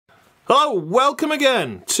Hello, welcome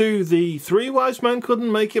again to the Three Wise Men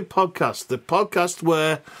Couldn't Make It podcast, the podcast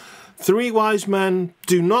where three wise men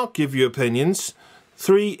do not give you opinions,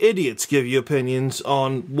 three idiots give you opinions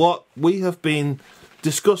on what we have been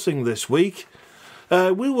discussing this week.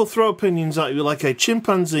 We will throw opinions at you like a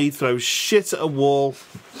chimpanzee throws shit at a wall.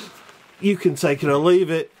 You can take it or leave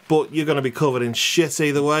it, but you're going to be covered in shit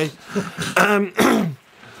either way.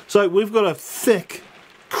 So we've got a thick,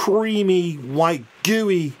 creamy, white,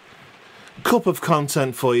 gooey cup of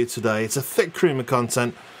content for you today. It's a thick cream of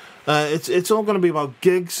content. It's all going to be about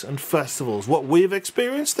gigs and festivals, what we've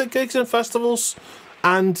experienced at gigs and festivals,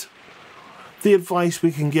 and the advice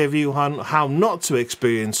we can give you on how not to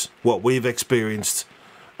experience what we've experienced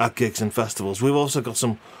at gigs and festivals. We've also got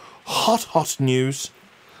some hot news,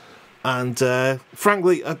 and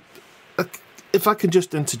frankly, if I can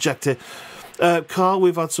just interject here, Carl,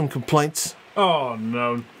 we've had some complaints. Oh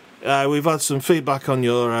no. We've had some feedback on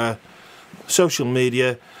your social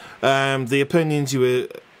media, the opinions you were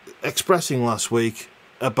expressing last week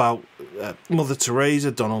about Mother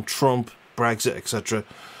Teresa, Donald Trump, Brexit, etc.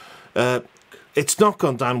 It's not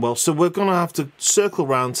gone down well, so we're going to have to circle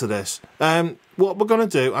round to this. What we're going to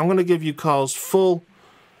do, I'm going to give you Carl's full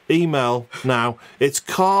email now. It's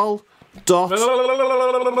carl.at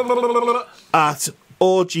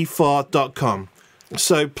orgyfart.com.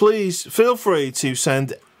 So please feel free to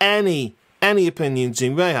send any opinions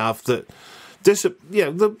you may have that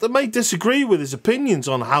may disagree with his opinions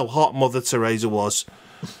on how hot Mother Teresa was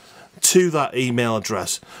to that email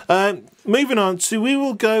address. Moving on to, we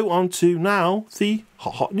will go on to now the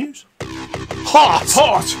hot news. Hot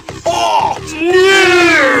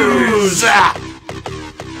news!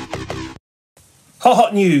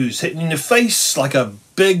 Hot news hitting you in the face like a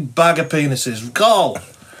big bag of penises. Carl,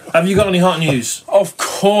 have you got any hot news? Of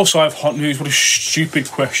course I have hot news. What a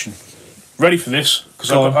stupid question. Ready for this?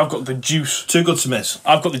 Because I've got the juice. Too good to miss.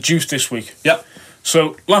 I've got the juice this week. Yep.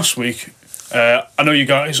 So, last week, I know you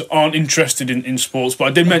guys aren't interested in sports, but I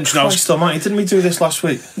did mention Christ almighty, didn't we do this last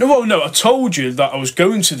week? No, I told you that I was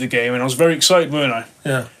going to the game and I was very excited, weren't I?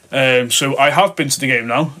 Yeah. So I have been to the game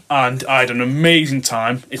now, and I had an amazing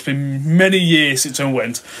time. It's been many years since I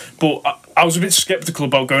went, but I was a bit sceptical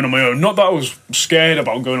about going on my own. Not that I was scared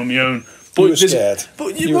about going on my own. But you were scared.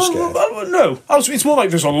 But you were scared. No, it's more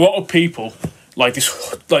like there's a lot of people, like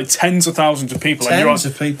tens of thousands of people. Tens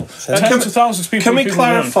of people. Tens of thousands of people. Can we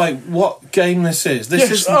clarify what game this is? This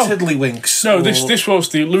isn't Tiddlywinks. No, this was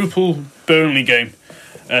the Liverpool-Burnley game.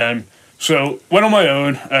 So went on my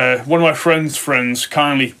own. One of my friends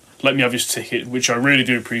kindly let me have his ticket, which I really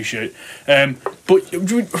do appreciate. But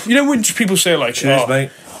you know when people say like, cheers, mate.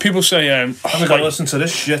 People say, I'm going to listen to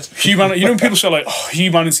this shit. Humanity. You know when people say like,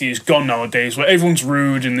 humanity is gone nowadays, where everyone's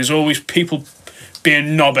rude and there's always people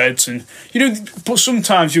being knobheads, and but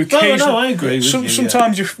sometimes you occasionally. No, I agree with you.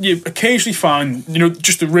 Sometimes you occasionally find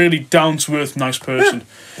just a really down to earth nice person.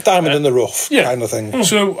 Yeah. Diamond in the rough kind of thing.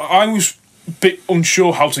 So I was a bit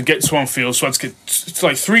unsure how to get to Anfield, so I had to get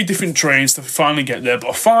like 3 different trains to finally get there. But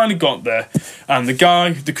I finally got there, and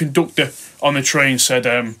the conductor on the train said,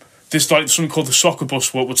 "There's like something called the soccer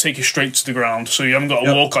bus, will take you straight to the ground, so you haven't got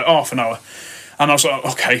to walk like half an hour." And I was like,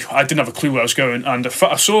 okay, I didn't have a clue where I was going. And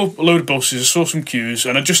I saw a load of buses, I saw some queues,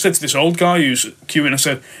 and I just said to this old guy who's queuing, I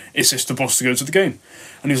said, "Is this the bus to go to the game?"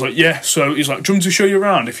 And he's like, "Yeah." So he's like, "Do you want me to show you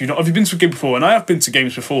around? Have you been to a game before?" And I have been to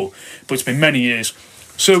games before, but it's been many years.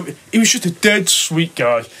 So he was just a dead sweet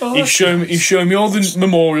guy. He's showing me all the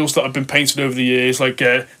memorials that have been painted over the years, like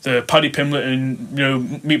the Paddy Pimblett and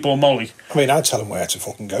Meatball Molly. I mean, I'd tell him where to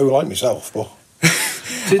fucking go, like myself, but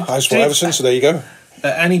whatever since, so there you go.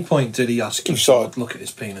 At any point did he ask you to look at his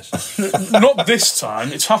penis? Not this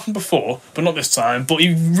time. It's happened before, but not this time. But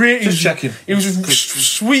he really... Just checking. He was a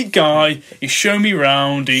sweet guy. He showed me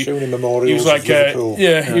round. Showing him memorials. He was like,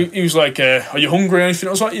 he was like, "Are you hungry or anything?"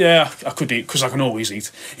 I was like, "Yeah, I could eat, because I can always eat."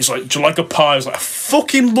 He's like, "Do you like a pie?" I was like, "I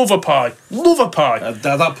fucking love a pie. Love a pie." At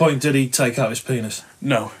that point, did he take out his penis?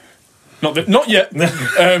 No. Not yet.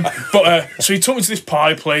 So he took me to this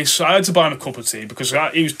pie place. I had to buy him a cup of tea because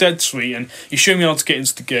he was dead sweet, and he showed me how to get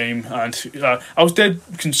into the game. And I was dead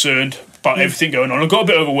concerned about everything going on. I got a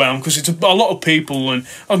bit overwhelmed because it's a lot of people, and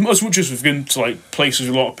as much as we've been to like places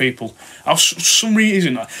with a lot of people, for some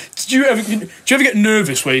reason, do you ever get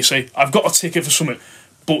nervous where you say, "I've got a ticket for something,"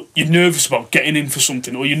 but you're nervous about getting in for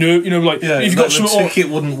something, or if you've got something, the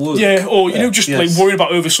ticket wouldn't work. Yeah, or like worrying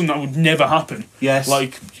about over something that would never happen. Yes,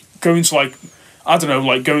 like going to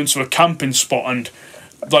going to a camping spot and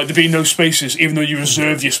like there being no spaces, even though you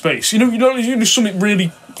reserved your space. Something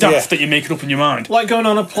really daft that you're making up in your mind. Like going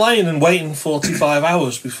on a plane and waiting 45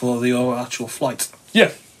 hours before your actual flight.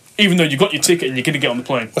 Yeah. even though you got your ticket and you're going to get on the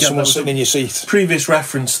plane. With someone sitting in your seat. Previous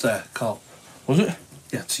reference there, Carl. Was it?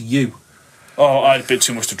 Yeah, to you. Oh, I had a bit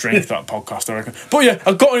too much to drink that podcast, I reckon. But yeah,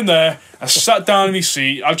 I got in there, I sat down in my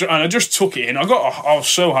seat, and I just took it in. I was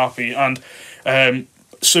so happy, and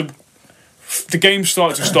so the game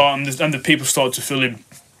started to start, and the people started to fill in.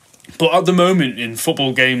 But at the moment in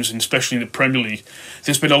football games, and especially in the Premier League,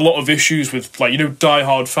 there's been a lot of issues with, like,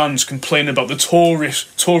 die-hard fans complaining about the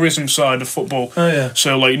tourism side of football. Oh, yeah.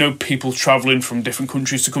 So, like, people travelling from different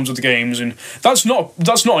countries to come to the games, and that's not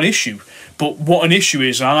an issue. But what an issue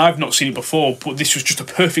is, and I've not seen it before, but this was just a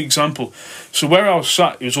perfect example. So where I was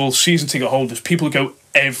sat, it was all season ticket holders. People go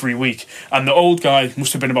every week, and the old guy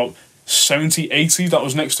must have been about 70, 80 that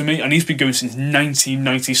was next to me, and he's been going since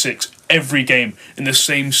 1996, every game in the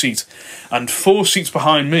same seat. And 4 seats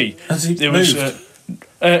behind me, has he there moved? Was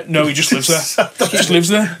no, he just lives there. He just lives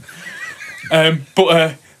there.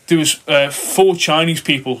 But there was 4 Chinese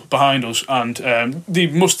people behind us, and they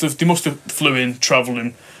must have flew in,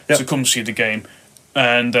 travelling to come see the game.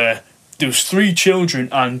 And there was 3 children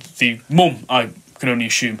and the mum, I can only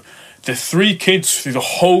assume. The 3 kids through the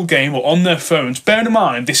whole game were on their phones. Bear in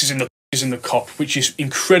mind, this is in the COP, which is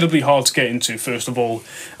incredibly hard to get into, first of all.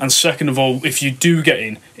 And second of all, if you do get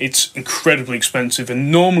in, it's incredibly expensive.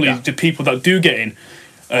 And normally the people that do get in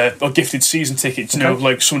are gifted season tickets,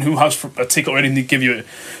 like someone who has a ticket already, and they give you it.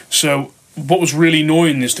 So what was really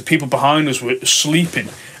annoying is the people behind us were sleeping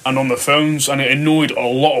and on their phones, and it annoyed a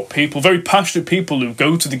lot of people, very passionate people who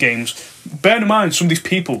go to the games. Bear in mind, some of these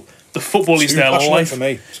people, the football is their life. For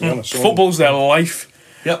me, to be honest. Football's their life.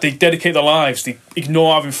 Yep. They dedicate their lives. They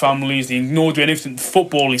ignore having families. They ignore doing anything.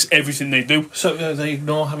 Football is everything they do. So they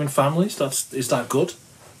ignore having families? Is that good?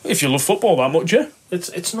 If you love football that much, yeah.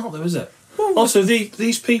 It's not though, is it? Also,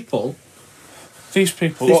 these people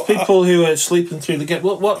who are sleeping through the game.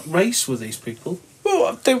 What race were these people?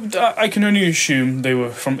 Well, I can only assume they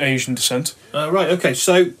were from Asian descent. Right. Okay.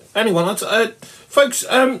 So anyone, folks,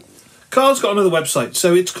 Carl's got another website.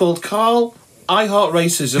 So it's called Carl I Heart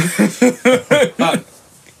Racism.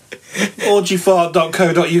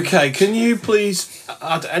 orgyfart.co.uk. Can you please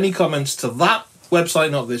add any comments to that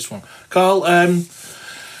website, not this one? Carl,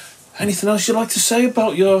 anything else you'd like to say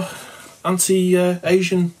about your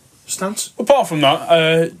anti-Asian stance? Apart from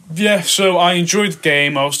that, so I enjoyed the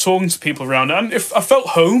game. I was talking to people around it, and if I felt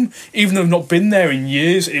home, even though I've not been there in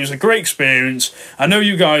years. It was a great experience. I know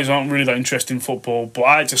you guys aren't really that interested in football, but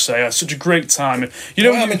I had to say I had such a great time.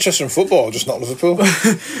 I'm interested in football, just not Liverpool.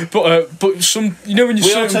 but some, when you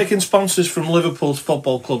we are taking sponsors from Liverpool's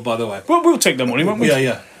football club, by the way. Well, we'll take their money, won't we?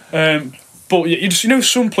 Yeah. But you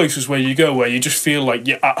just some places where you go where you just feel like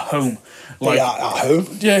you're at home. Like at home.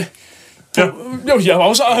 Yeah. But, I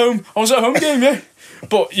was at home. I was at a home game, yeah.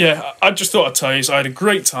 But yeah, I just thought I'd tell you, I had a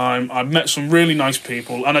great time. I met some really nice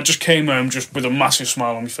people, and I just came home just with a massive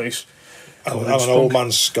smile on my face. And an old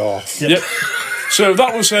man's scarf. Yep. So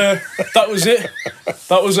that was it. That was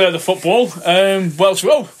the football.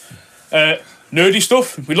 Nerdy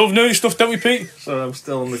stuff. We love nerdy stuff, don't we, Pete? Sorry, I'm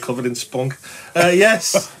still on the covered in spunk.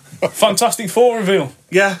 Yes. Fantastic Four reveal.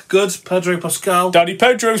 Yeah, good. Pedro Pascal. Daddy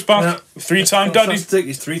Pedro's back. Yeah. 3-time daddy. He's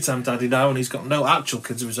 3-time daddy now, and he's got no actual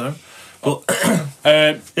kids of his own. But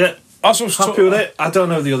yeah, happy with it. I don't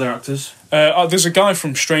know the other actors. There's a guy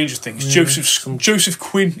from Stranger Things. Joseph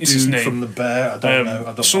Quinn is his name. From The Bear. I don't know.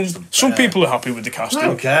 I don't some people are happy with the casting. I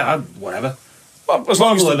don't care. Whatever. Well, as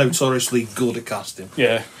long as they're notoriously good at casting.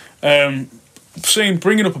 Yeah.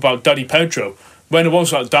 Bringing up about Daddy Pedro, when it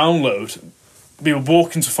was that download, we were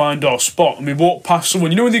walking to find our spot, and we walked past someone.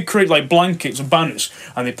 You know when they create like blankets and banners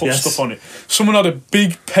and they put stuff on it? Someone had a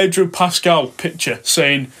big Pedro Pascal picture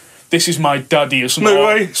saying, "This is my daddy," or something. No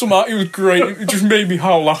way. It was great. It just made me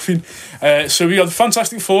howl laughing. So we had the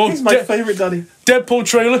Fantastic Four. He's my favourite daddy. Deadpool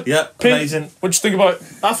trailer. Yeah, Pete, amazing. What'd you think about it?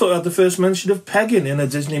 I thought I had the first mention of pegging in a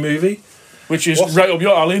Disney movie. Which is right up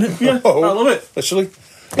your alley, isn't it? Yeah, I love it. Literally.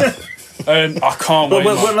 I can't wait.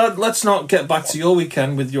 Well, let's not get back to your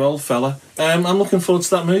weekend with your old fella. I'm looking forward to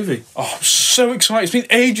that movie. Oh, I'm so excited. It's been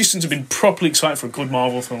ages since I've been properly excited for a good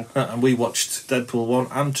Marvel film. And we watched Deadpool 1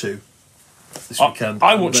 and 2 this weekend.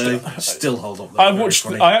 I watched it. Still hold up. I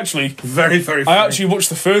actually very, very funny. I actually watched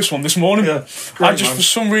the first one this morning. Yeah, for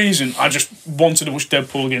some reason, I just wanted to watch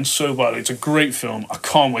Deadpool again so badly. It's a great film. I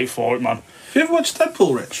can't wait for it, man. Have you ever watched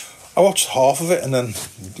Deadpool, Rich? I watched half of it, and then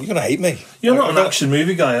you're going to hate me. You're not an action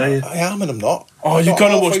movie guy, are you? I am, and I'm not. Oh, you've got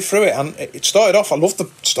to watch. Halfway through it, and it started off. I loved the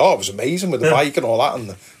start; it was amazing with the bike and all that, and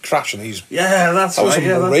the crash and these. Yeah, that was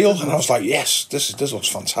unreal, and I was like, "Yes, this looks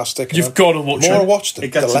fantastic." You've got to watch it. The more I watched it,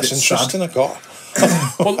 the less interesting it got.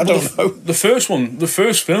 I don't know. The first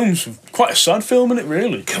film's quite a sad film, isn't it?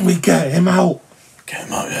 Really? Can we get him out? Get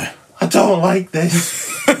him out, yeah. I don't like this.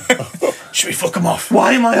 Should we fuck him off?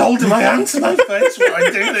 Why am I holding my hand to my face when I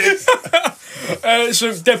do this?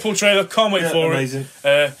 So Deadpool trailer, can't wait for amazing.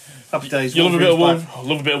 it. Happy days. You love a bit of Wolverine's Wolverine.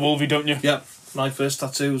 Love a bit of Wolverine, don't you? back. Yep. My first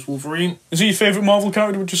tattoo was Wolverine. Is he your favourite Marvel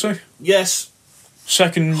character? Would you say? Yes.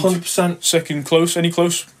 Second, 100%. second close. Any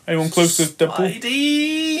close? Anyone close to Deadpool?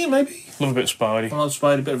 Spidey, maybe. Love a bit of Spidey. I love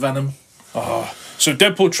Spidey, a bit of Venom. So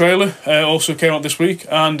Deadpool trailer also came out this week,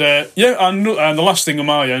 and and the last thing on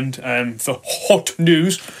my end for hot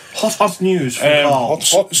news. Hot news from Carl.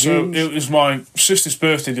 hot So news. it was my sister's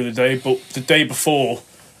birthday the other day, but the day before,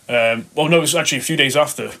 well, no, it was actually a few days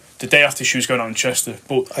after. The day after she was going out in Chester,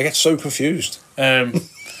 but I get so confused.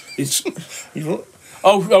 It's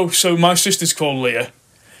so my sister's called Leah,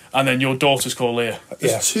 and then your daughter's called Leah.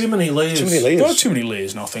 there's too many layers. Too many There are layers. too many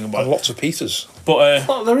Leahs now. Think about And it. lots of Peters. But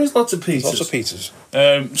Oh, there is lots of pieces. Lots of Peters.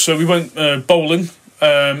 so we went bowling,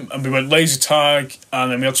 and we went laser tag,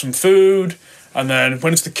 and then we had some food, and then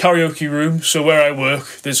went into the karaoke room. So where I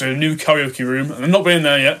work, there's a new karaoke room, and I've not been in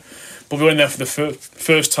there yet, but we went there for the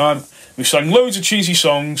first time. We sang loads of cheesy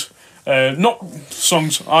songs, not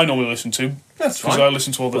songs I normally listen to. That's Because fine. I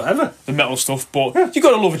listen to all Whatever. the metal stuff, but you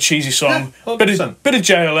got to love a cheesy song. Yeah, bit 100%. of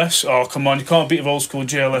JLS. Oh come on, you can't beat of old school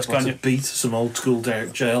JLS, can What's you? a beat? Some old school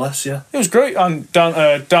JLS, yeah. It was great, and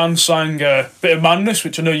Dan sang a bit of Madness,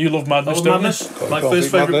 which I know you love Madness, Old don't Madness, you? my Can't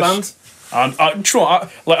first beat favourite Madness. band. And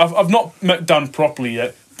I've not met Dan properly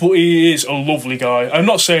yet, but he is a lovely guy. I'm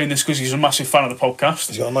not saying this because he's a massive fan of the podcast.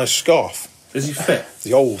 He's got a nice scarf. Is he fit?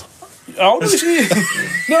 He's old. Oh, no, is he?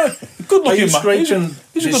 No, good Are you looking man. scraping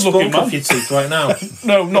He's a this good looking spunk off man. your teeth right now?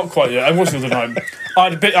 No, not quite yet. I was the other night. I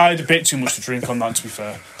had a bit too much to drink on that. To be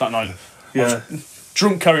fair, that night. Yeah.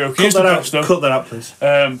 Drunk karaoke. Cut Is the that out. best, though. Cut that out, please.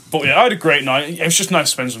 But yeah, I had a great night. It was just nice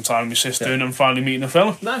to spend some time with my sister Yeah. and finally meeting a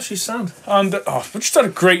fella. No, she's sad. And we just had a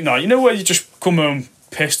great night. You know where you just come home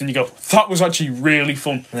pissed and you go, that was actually really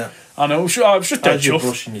fun. Yeah. And I was just dead As you're chuffed.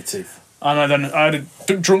 brushing your teeth. And I had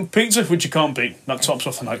a drunk pizza, which you can't beat. That tops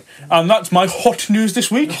off the night. And that's my hot news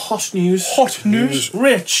this week. Hot news. Hot news.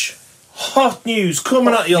 Rich. Hot news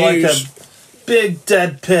coming at you like a news. big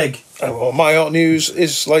dead pig. Well, my hot news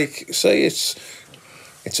is like, say, it's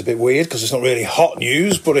a bit weird because it's not really hot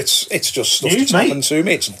news, but it's just stuff News, that's mate. happened to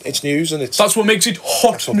me. It's news, and it's That's what makes it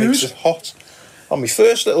hot that's what makes news. it hot. And my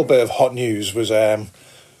first little bit of hot news was come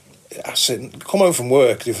home from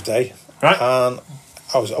work the other day, Right. and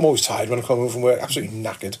I'm always tired when I come home from work, absolutely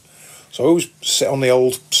knackered. So I always sit on the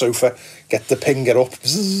old sofa, get up,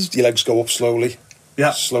 bzzz, your legs go up slowly,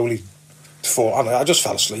 Yeah. slowly fall, and I just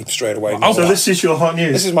fell asleep straight away. So this is your hot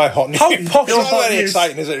news. This is my hot news. How posh- It's not hot very news.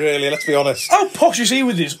 exciting, is it? Really? Let's be honest. How posh is he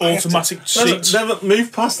with his automatic seats? Never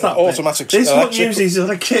move past that. Automatic Bit. This hot electric- news is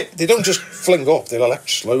like a kick. They don't just fling up; they'll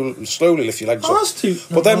slowly lift your legs Oh, up. that's too-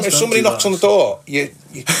 But then, no, if don't somebody do knocks that. on the door, you're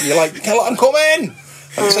like, "Can I let them come in?"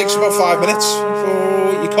 And it takes about 5 minutes.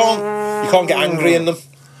 So you can't get angry in them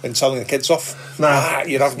and telling the kids off. Nah.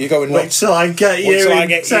 You're going. Wait till I get you. Wait till I in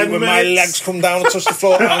get 10 you when my minutes. legs come down and touch the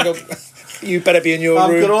floor, and I go, "You better be in your I've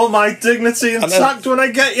room." got all my dignity then- intact when I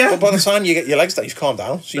get you. But by the time you get your legs down, you've calmed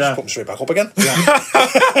down, so you Yeah. just put them straight back up again.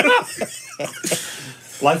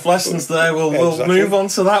 Life lessons there. We'll Exactly. move on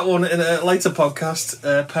to that one in a later podcast.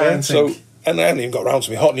 Parenting. So, and I haven't even got round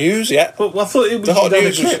to my hot news yet. but I thought it was The hot you'd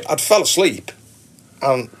news have a was kid. I'd fell asleep,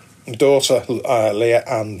 and my daughter Leah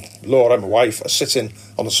and Laura, my wife, are sitting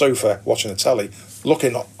on the sofa watching the telly,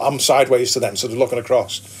 looking. I'm sideways to them, so they're looking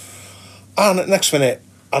across. And the next minute,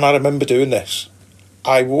 and I remember doing this,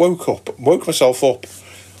 I woke myself up.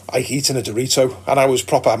 I eaten a Dorito, and I was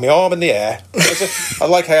proper. My arm in the air.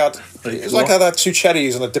 It was like I had 2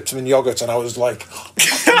 cherries and I dipped them in yogurt, and I was like,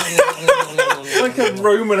 Like a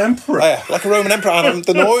Roman emperor. like a Roman emperor. And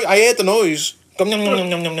the noise, I heard the noise. Nom, nom, nom,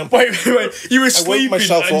 nom, nom, nom. Wait. You were I sleeping. woke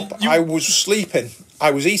myself and up. you- I was sleeping. I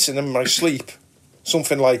was eating in my sleep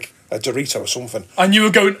something like a Dorito or something. And you were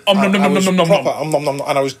going, I nom, nom, was nom, nom, proper, nom. nom, nom, nom,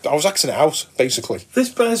 and I was acting it out basically. This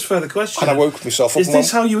bears further question. And I woke myself up. Is and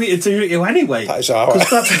this how you eat a Dorito anyway? That is how. Because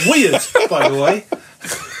that's weird, by the way.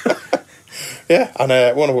 Yeah,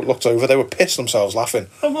 and when I looked over, they were pissed themselves laughing.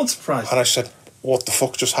 I'm not surprised. And I said, "What the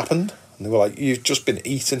fuck just happened?" And they were like, "You've just been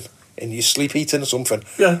eating, in your sleep eating or something."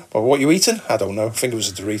 Yeah. But what you eating? I don't know. I think it was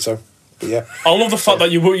a Dorito. But yeah. I love the fact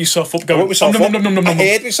that you woke yourself up I going, woke myself nom, up. nom, nom, nom, nom, I nom.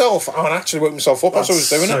 heard myself. I actually woke myself up as I was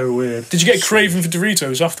doing it. so weird. Did you get a craving for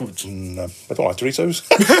Doritos afterwards? No, I don't like Doritos.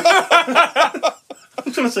 I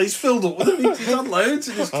was going to say he's filled up with them. He's had loads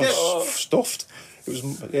in his kit. Stuffed. It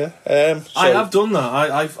was yeah. I have done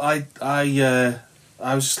that.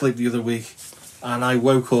 I was asleep the other week, and I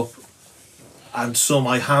woke up and saw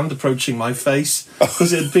my hand approaching my face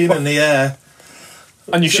because it had been in the air.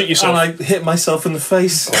 And you shit yourself. And I hit myself in the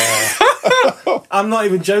face. I'm not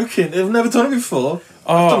even joking. I've never done it before.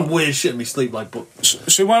 I've done weird shit in my sleep, like, but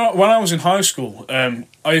So when I was in high school, I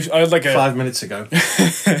had like a 5 minutes ago.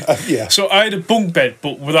 Yeah. So I had a bunk bed,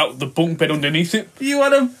 but without the bunk bed underneath it. You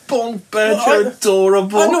had a bunk bed, Well, you're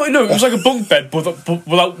adorable. I know, it was like a bunk bed, but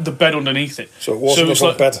without the bed underneath it. So it wasn't a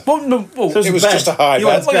bunk bed? Well, no, well, So It was bed. just a high You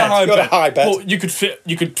bed. had like a high You had a bed, high bed. but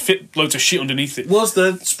you could fit loads of shit underneath it. Was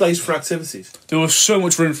there space for activities? There was so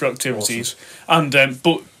much room for activities, and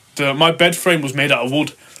but my bed frame was made out of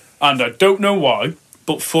wood, and I don't know why,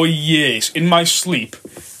 but for years in my sleep,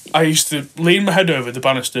 I used to lean my head over the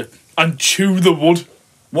banister and chew the wood.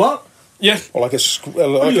 What? Yeah, Or like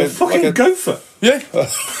You're a fucking gopher. yeah,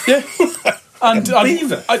 yeah. And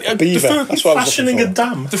beaver. beaver. That's what I was Fashioning looking a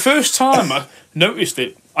for. dam. The first time I noticed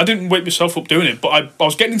it, I didn't wake myself up doing it, but I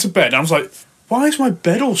was getting into bed and I was like, why is my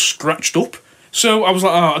bed all scratched up? So I was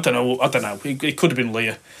like, oh, I don't know. It could have been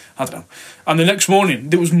Leah. I don't know. And the next morning,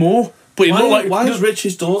 there was more, but it looked like... Why is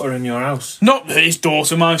Rich's daughter in your house? Not his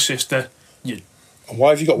daughter, my sister. And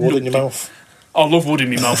why have you got wood in your mouth? I love wood in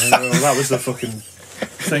my mouth. That was the fucking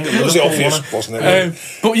thing. It was the obvious, wasn't it?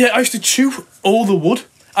 But yeah, I used to chew all the wood,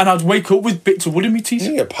 and I'd wake up with bits of wood in my teeth.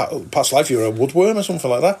 Yeah, past life you were a woodworm or something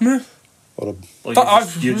like that. Yeah. Or a, Well,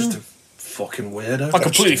 you're just a fucking weirdo. I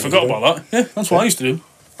completely forgot about that. Yeah, that's what I used to do.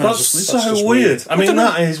 when I was That's asleep. so just weird. weird. I mean,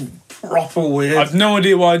 that is proper weird. I've no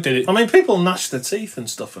idea why I did it. I mean, people gnash their teeth and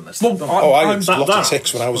stuff in this. Well, don't Oh, I I'm had that lots down. of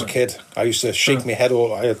tics when I was a kid. I used to shake my head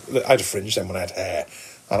all. I had a fringe then when I had hair,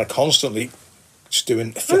 and I constantly just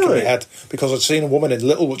flicking Really? my head because I'd seen a woman in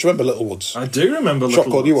Littlewoods. Do you remember Littlewoods? I do remember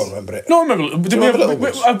Shotgun, you Littlewoods. won't remember it. No, I remember. Did remember Little we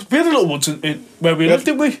Woods? had a little woods where we lived,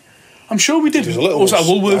 didn't we? I'm sure we did. There was a Little Or was that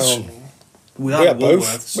Woods Woolworths? down- We had had both.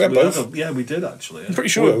 Woolworths. We had both. Yeah, we did actually. I'm pretty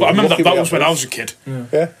sure, We but I remember lucky that we was had when I both. was a kid.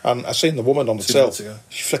 Yeah, and I seen the woman on the 2 till. months ago.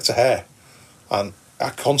 She flicked her hair, and I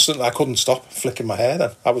couldn't stop flicking my hair. Then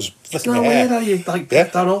I was flicking No my weird how hair. you picked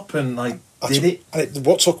that up and did it. And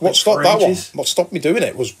what stopped for that one? ages. What stopped me doing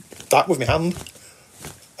it was that with my hand.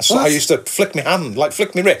 So I What? used to flick my hand, like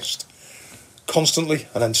flick my wrist, constantly,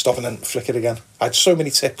 and then stop and then flick it again. I had so many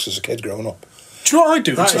tics as a kid growing up. Do you know what I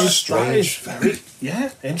do? That It's- is strange. very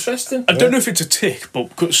interesting. I don't know if it's a tick,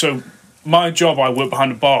 but so my job, I work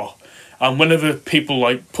behind a bar, and whenever people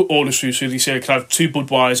like put orders through, so they say, "Can I have 2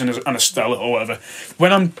 Budweiser and a Stella or whatever?"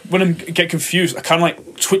 When I'm get confused, I kind of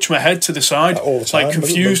like twitch my head to the side, All the time, like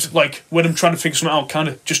confused, like when I'm trying to figure something out, kind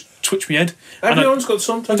of just twitch my head. And Everyone's got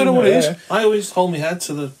something. I don't know in what it there. is. Yeah. I always hold my head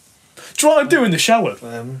to the. do you know what I do in the shower?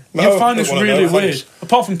 Um, No, You'll find don't this wanna really know, weird. thanks.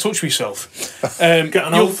 Apart from touch myself, get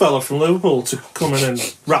an you'll- old fella from Liverpool to come in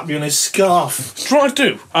and wrap you in his scarf. do you know what I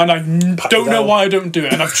do? And I don't know down. why I don't do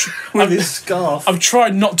it. And With his scarf. I've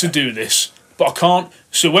tried not to do this, but I can't.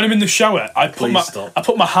 So when I'm in the shower, I Please stop.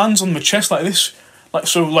 put my hands on my chest like this, like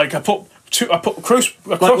so. Like I put across.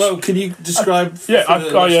 Like, well, can you describe? Yeah, for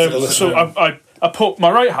the rest of the so listener? I put my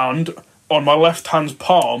right hand on my left hand's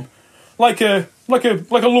palm, like a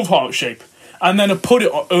love heart shape, and then I put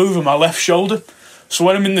it over my left shoulder. So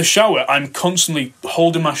when I'm in the shower, I'm constantly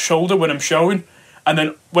holding my shoulder when I'm showering, and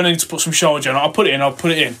then when I need to put some shower gel, I'll put it in,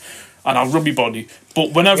 and I'll rub my body.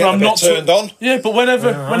 But whenever Getting a I'm bit not turned on. yeah, but whenever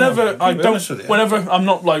I be honest with don't, you. whenever I'm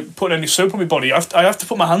not like putting any soap on my body, I have to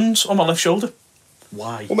put my hands on my left shoulder.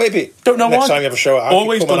 Why? Well, maybe Don't know next why. time you have a show,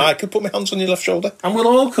 Always done it. I could put my hands on your left shoulder. And we'll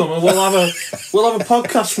all come and we'll have a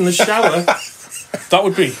podcast from the shower. That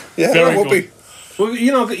would be Yeah, very that would good. be. Well,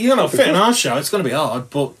 you're not fit in our shower. It's going to be hard,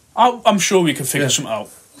 but I'm sure we can figure something out.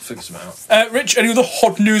 we'll figure something out. Rich, any other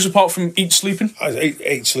hot news apart from eat sleeping? I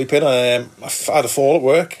ate sleeping. I've had a fall at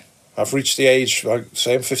work. I've reached the age, like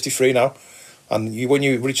say, I'm 53 now, and when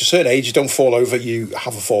you reach a certain age, you don't fall over. You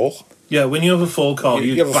have a fall. Yeah, when you have a fall, Carl,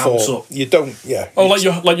 you have a bounce fall. up. You don't. Yeah. Oh,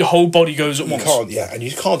 you like your whole body goes at You once. can't, yeah, and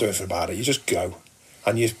you can't do anything about it. You just go,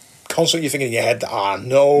 and you constantly thinking in your head,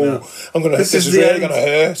 no, Yeah. I'm gonna. This is is the really end. gonna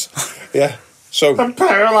hurt. Yeah. So I'm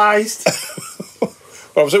paralysed.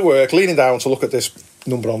 I was at work, leaning down to look at this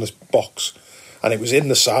number on this box, and it was in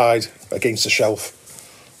the side against the shelf.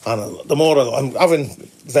 And the more I'm having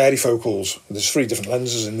varifocals, there's 3 different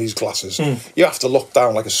lenses in these glasses. You have to look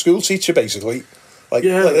down like a school teacher, basically, like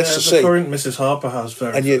Yeah, this to the see. current Mrs. Harper has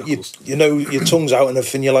very. And you know your tongue's out and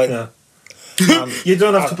everything. You're like, Yeah. You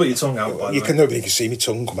don't have to put your tongue out. By the you way. can nobody can see my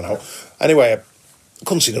tongue coming out. Anyway, I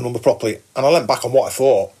couldn't see the number properly, and I leant back on what I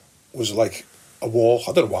thought was like a wall.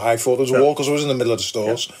 I don't know why I thought there was a wall because I was in the middle of the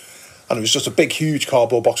stores, and it was just a big, huge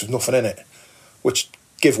cardboard box with nothing in it, which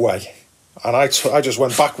gave way, and I just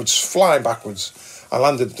went backwards, flying backwards. I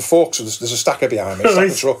landed the forks. There's a stacker behind me, a stacker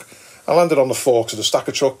Right. truck. I landed on the forks of the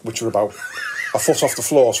stacker truck, which were about a foot off the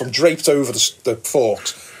floor. So I'm draped over the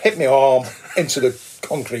forks, hit my arm into the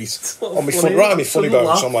concrete not on my funny, foot, right on my that's funny a bone.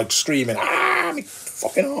 laugh. So I'm like screaming, my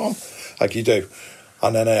fucking arm, like you do.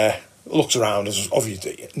 And then looked around, as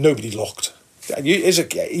obviously nobody looked. As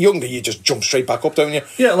a younger, you just jump straight back up, don't you?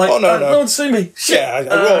 Yeah, like, oh no, no one's seen me. Shit. Yeah, I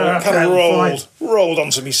kind of okay, rolled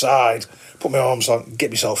onto my side, put my arms on,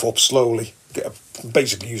 get myself up slowly.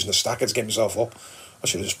 Basically using the stacker to get myself up. I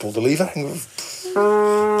should have just pulled the lever. But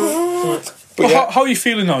Well, yeah, how are you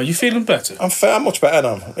feeling now? Are you feeling better? I'm much better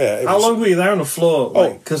now. Yeah. How long were you there on the floor?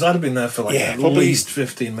 Oh. Because I'd have been there for like Yeah, at probably- least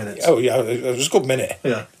 15 minutes. Oh yeah, it was a good minute.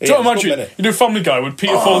 Yeah. Do you it was a good imagine? minute. You know, Family Guy when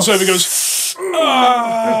Peter falls over, and goes,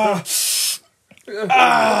 ah.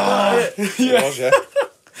 It was, yeah.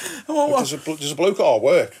 There's a bloke at our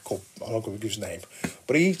work called, I'm not going to give his name,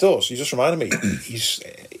 but he just reminded me,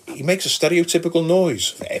 he makes a stereotypical noise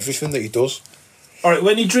for everything that he does. All right,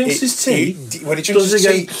 when he drinks his tea, When he drinks does his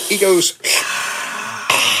he tea, he goes,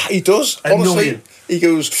 he does, honestly, Annoying. he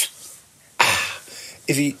goes,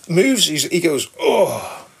 if he moves, he goes,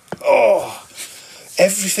 oh,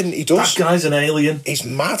 everything he that does, guy's an alien. he's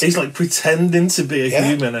mad. He's like pretending to be a Yeah.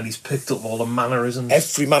 human, and he's picked up all the mannerisms.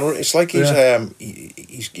 Every manner, it's like he's Yeah.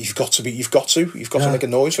 you've got to make a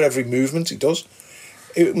noise for every movement he does.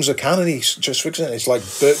 It was a can and he's just fixing it. It's like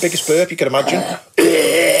biggest burp you can imagine.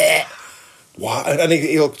 Wow, and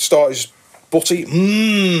he'll start his butty.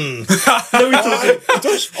 No, he doesn't. He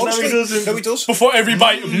does. Honestly, he doesn't. No, he does. Before every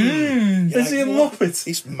bite, Is he a what? muppet?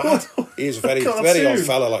 He's mad. He's a very Cartoon. old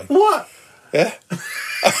fella. Like, What? yeah.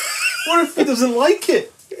 What if he doesn't like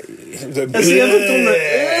it? Has he ever done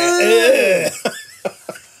that?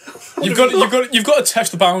 you've got to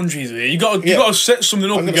test the boundaries here. You got to set something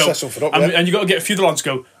up I'm and gonna go, set something up, and, yeah. and you got to get a few of the lads to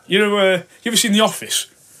go. You know, you ever seen The Office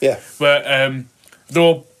Yeah. where they're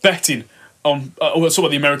all betting on? What's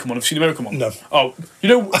about the American one? Have you seen the American one? No. Oh, you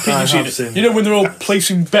know, Pete, I you've seen have it. seen You know when they're all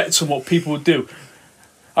placing bets on what people would do.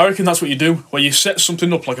 I reckon that's what you do, where you set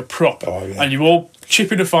something up like a prop, Oh, yeah. and you all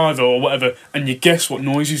chip in a fiver or whatever, and you guess what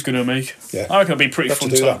noise he's going to make. Yeah. I reckon it'd be pretty Have to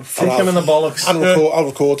fun do time. that. Kick him in the bollocks. And I'll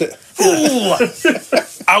record it.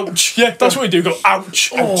 Ouch! Yeah, that's what you do. Go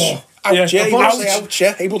ouch! Ouch. Yeah. Ouch, yeah. He Ouch. wouldn't say ouch,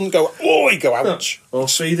 yeah. He wouldn't go, oh, he'd go ouch. Or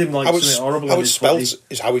feed him like How it's, something horrible. how in it's his spelt body.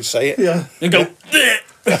 is how he'd say it. Yeah. And go.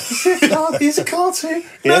 "Bleh." He's a cartoon.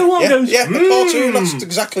 Yeah, No one yeah, goes. yeah, the cartoon, that's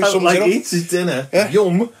exactly sums like it up. eats his dinner. Yeah.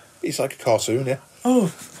 Yum. He's like a cartoon, yeah. Oh,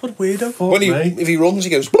 what a weirdo! When me. if he runs,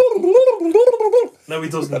 he goes, No, he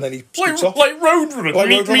doesn't. and then he Like, scoots off. like Roadrunner. Like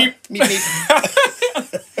Meep, Roadrunner. meep. Meep, meep.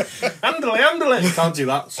 Andale. You can't do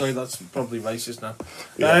that. Sorry, that's probably racist now.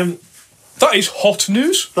 That is hot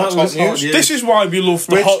news. That That's was hot hot news. news. This is why we love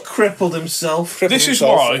the Rich hot. crippled himself. This is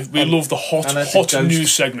himself why we love the hot and had to ghost.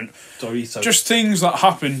 news segment. Dorito. Just things that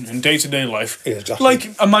happen in day-to-day life. Yeah, exactly. Like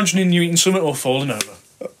imagining you eating something or falling over.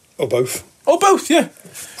 Or both. Or both, yeah.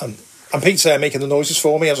 And Pete's making the noises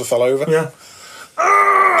for me as I fell over. Yeah.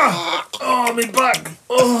 Oh, my back.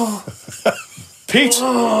 Oh. Pete,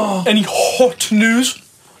 any hot news?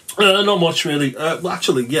 Not much, really. Well,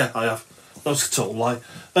 actually, yeah, I have. That was a total lie.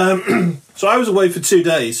 So I was away for 2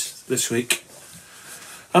 days this week.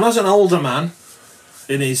 And as an older man,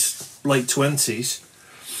 in his late 20s,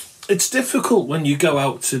 it's difficult when you go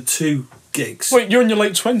out to 2 gigs. Wait, you're in your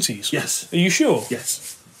late 20s? Yes. Are you sure?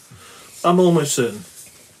 Yes. I'm almost certain.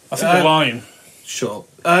 I think you're lying. Sure.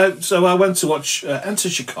 So I went to watch Enter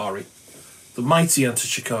Shikari, the mighty Enter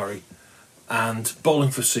Shikari, and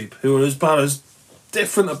Bowling for Soup, who are about as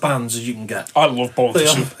different a bands as you can get. I love bowling They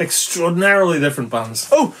for are soup. extraordinarily different bands.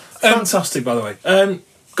 Oh, Fantastic, by the way.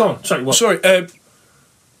 Go on, sorry, what? sorry.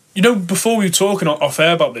 You know, before we were talking off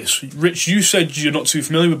air about this, Rich, you said you're not too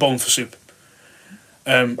familiar with bowling for soup.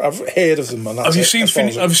 I've heard of them, and that's Have you it, seen as far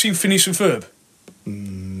as Have you seen Phineas and Ferb?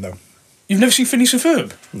 No. You've never seen Phineas and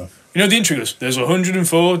Ferb? No. You know the intro goes, there's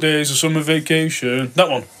 104 days of summer vacation. That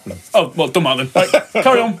one? No. Oh, well, done that then. Right,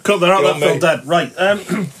 carry on. Cut that out, Go that on, fell mate. dead. Right.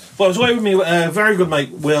 Well, I was away with me, a very good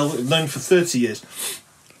mate, Will, known for 30 years.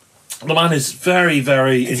 The man is very,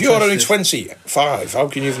 very If you're only interested. 25, how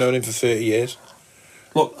can you have known him for 30 years?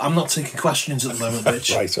 Look, I'm not taking questions at the moment,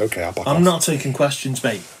 bitch. Right, okay, I'll back I'm off. not taking questions,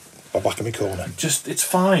 mate. I'll back in my corner. Just, it's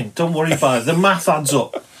fine. Don't worry about it. The math adds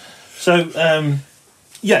up. So,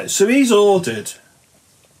 yeah, so he's ordered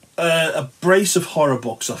a brace of horror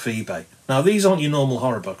books off eBay. Now, these aren't your normal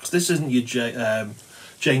horror books. This isn't your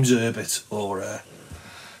James Urbit or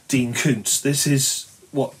Dean Koontz. This is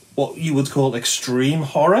what you would call extreme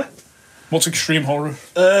horror. What's extreme horror?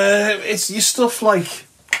 It's your stuff like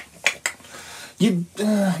you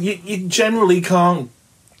generally can't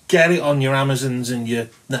get it on your Amazons and your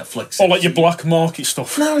Netflix. Or like your black market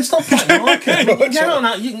stuff? No, it's not black market. You can get it on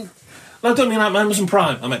that. You can. I don't mean like Amazon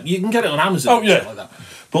Prime. I mean you can get it on Amazon. Oh, yeah. Stuff like that.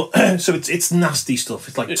 But so it's nasty stuff.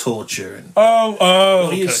 It's like torture, and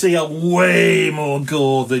Oh, you okay. see a way more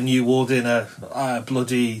gore than you would in a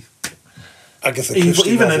bloody Agatha Christie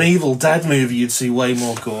even an novel. Evil Dead movie. You'd see way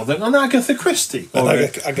more gore than an Agatha Christie, An or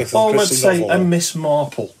Agatha or let's Christie say novel, a yeah. Miss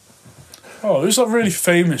Marple. Oh, who's that really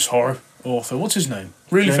famous horror author? What's his name?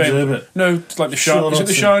 Really James famous. Herbert. No, it's like The Sean Shining. Is it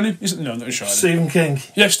The Hudson. Shining? Is it? No, not The Shining. Stephen King,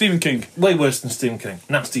 Yeah, Stephen King. way worse than Stephen King.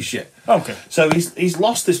 Nasty shit. Okay. So he's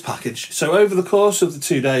lost this package. So over the course of the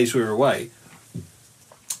 2 days we were away,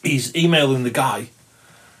 he's emailing the guy,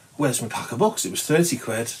 "Where's my pack of books?" It was 30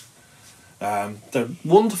 quid. They're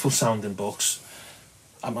wonderful sounding books.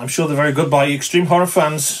 I'm sure they're very good by extreme horror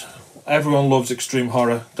fans. Everyone loves extreme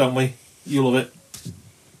horror, don't we? You love it.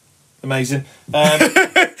 Amazing.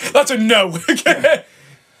 That's a no.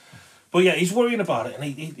 But yeah, he's worrying about it, and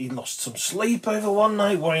he lost some sleep over one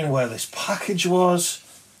night, worrying where this package was.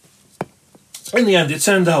 In the end, it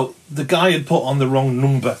turned out the guy had put on the wrong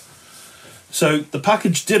number. So the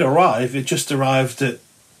package did arrive, it just arrived at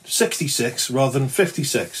 66 rather than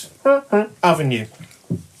 56 Avenue.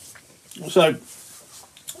 So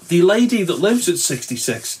the lady that lives at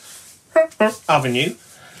 66 Avenue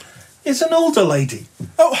is an older lady.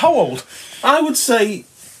 Oh, how old? I would say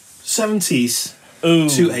 70s Ooh.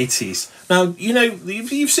 to 80s. Now, you know,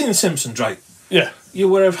 you've seen The Simpsons, right? Yeah. You're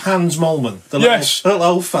aware of Hans Molman, the Yes. little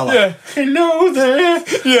old fella. Yeah. Hello there.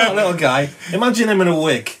 Yeah. That little guy. Imagine him in a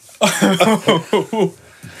wig.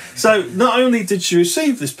 So, not only did she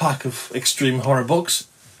receive this pack of extreme horror books,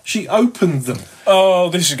 she opened them Oh,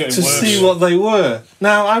 this is getting to worse. see what they were.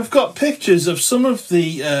 Now, I've got pictures of some of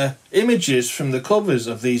the images from the covers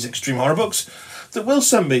of these extreme horror books that Will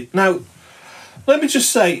sent me. Now, let me just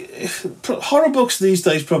say, horror books these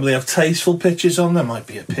days probably have tasteful pictures on them. Might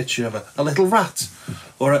be a picture of a little rat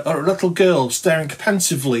or a little girl staring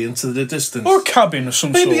pensively into the distance. Or a cabin of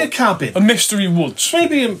some Maybe sort. a cabin. A mystery woods.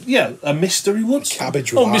 Maybe, a mystery woods.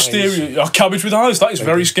 Cabbage with Oh, eyes. mysterious. A cabbage with eyes. That is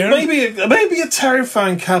very scary. Maybe a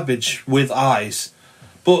terrifying cabbage with eyes.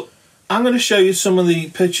 But I'm going to show you some of the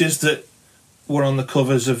pictures that were on the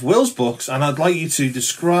covers of Will's books, and I'd like you to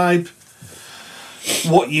describe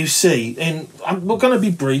what you see. We're going to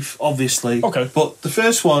be brief, obviously. Okay. But the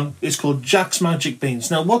first one is called Jack's Magic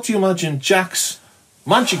Beans. Now, what do you imagine Jack's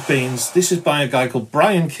Magic Beans? This is by a guy called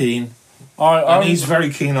Brian Keane, and he's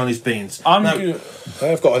very keen on his beans. I'm Now, gonna-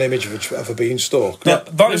 I've got an image of a beanstalk. yeah,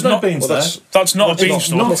 that there's is no not- beans well, there. that's not a That's not-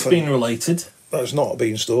 beanstalk. Not nothing. bean related. That's not a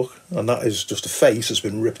beanstalk, and that is just a face that's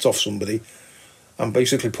been ripped off somebody and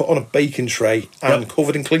basically put on a baking tray and Yep.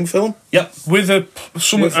 covered in cling film. Yep. With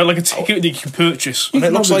With- like a ticket that you can purchase. You And it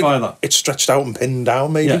can looks probably like buy that. it's stretched out and pinned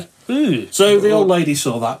down, maybe. Yeah. Ew. So the old lady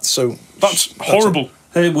saw that. So That's horrible.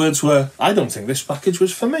 Her words were, "I don't think this package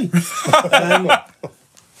was for me."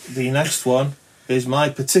 The next one is my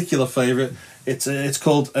particular favourite. It's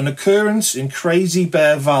called An Occurrence in Crazy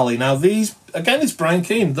Bear Valley. Now these, again, it's Brian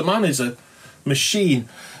Keane. The man is a machine.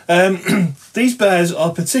 These bears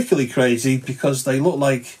are particularly crazy because they look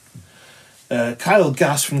like Kyle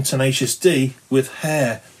Gass from Tenacious D with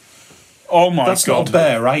hair. Oh my That's god. not a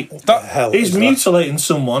bear, right? That- hell He's is that? mutilating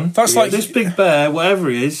someone. That's like- this big bear, whatever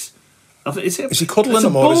he is. Is Is he cuddling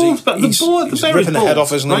him or is he? He's the ripping the head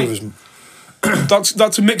off, isn't he? right? with his-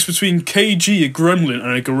 That's a mix between KG, a gremlin,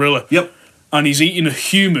 and a gorilla. Yep. And he's eating a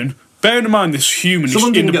human. Bear in mind, this human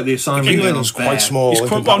Someone is in didn't the, get the assignment. Human on is bear. quite small. He's in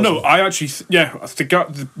quite, oh no, comparison. I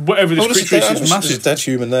actually, whatever this Oh, there's creature is there's a massive. dead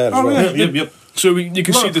human there as Oh, well. yeah. Yep. So you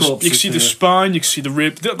can Lot see of the corpses you can see the here. spine, you can see the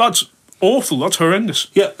rib. That's awful. That's horrendous.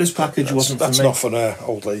 Yep, this package wasn't That's for me. not for an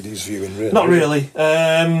old lady's viewing, really. Not is it?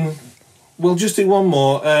 really. We'll just do one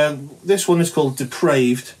more. This one is called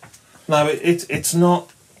Depraved. Now, it's not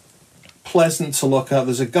pleasant to look at.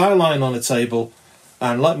 There's a guy lying on a table,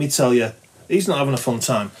 and let me tell you, he's not having a fun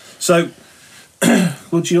time. So,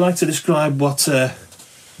 would you like to describe what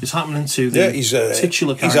is happening to the Yeah, he's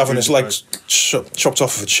titular character? having his in the legs chopped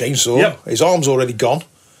off with a chainsaw. Yep. His arm's already gone.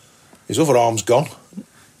 His other arm's gone.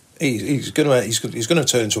 He's gonna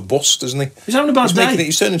turn into a bust, isn't he? He's having a bad day.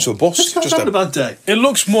 He's turning into a bust. This guy's Just having a bad day. It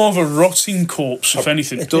looks more of a rotting corpse, if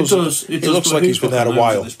anything. it does. It looks but like who's he's been got there a the nerves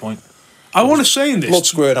while. At this point? I want to say in this, Blood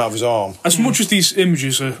squirting out of his arm. as much as these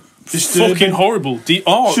images are Disturbing. fucking horrible, the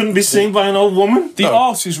art, Shouldn't be seen by an old woman. the No.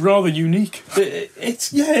 art is rather unique.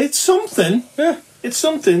 It's something. Yeah. It's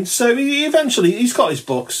something. So eventually he's got his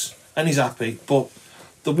books and he's happy. But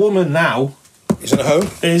the woman now He's in a home.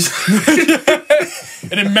 is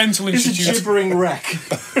In a mental is a institute. gibbering wreck.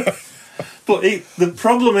 But the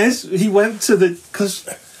problem is he went to because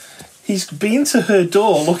he's been to her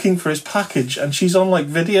door looking for his package and she's on like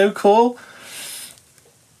video call.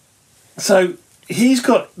 So he's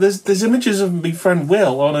got there's images of my friend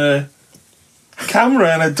Will on a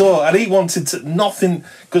camera in a door, and he wanted to nothing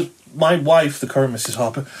because my wife, the current Mrs.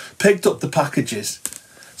 Harper, picked up the packages,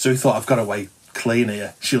 so he thought, I've got to wait clean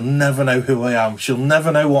here. She'll never know who I am. She'll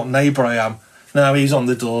never know what neighbour I am. Now he's on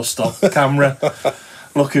the doorstop, camera,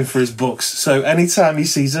 looking for his books. So anytime he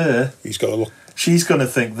sees her, He's got to look. she's going to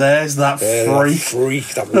think, there's that freak.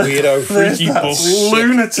 That weirdo. There's freaky that book.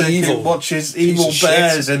 lunatic Evil. who watches Piece evil of shit.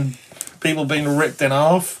 bears and people being ripped in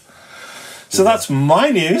half. So that's my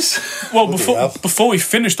news. Well, hell. before we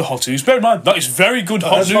finish the hot news, bear in mind that is very good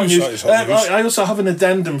hot That's my news. That is hot news. I also have an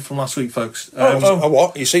addendum from last week, folks. Oh,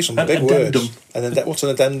 what? You see some An big addendum. words. And then what's an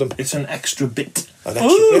addendum? It's an extra bit. An extra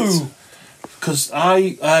bit. Ooh, Because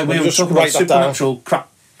we were just talking about write that supernatural crap.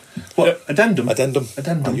 What? Yeah. Addendum? Addendum.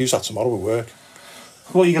 Addendum. I'll use that tomorrow at work.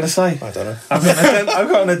 What are you going to say? I don't know. I've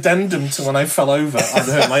got an addendum to when I fell over. I've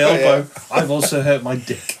hurt my elbow. I've also hurt my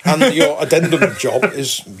dick. And your addendum job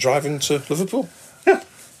is driving to Liverpool. Yeah.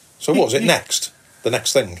 So what was it next? The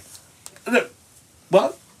next thing?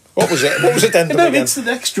 What? What was it? What was addendum No, again? it's an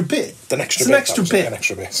extra bit. An extra It's bit. an extra that was it, bit. An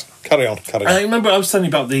extra bit. Carry on. I remember I was telling you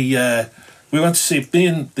about the. We went to see, me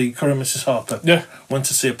and the current Mrs. Harper Yeah. went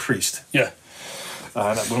to see a priest yeah.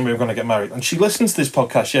 when we were going to get married. And she listened to this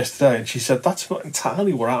podcast yesterday and she said, that's not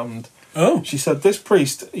entirely what happened. Oh, She said, this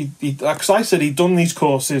priest, because I said he'd done these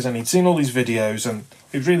courses and he'd seen all these videos and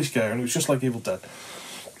it was really scary and it was just like Evil Dead.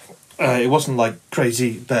 It wasn't like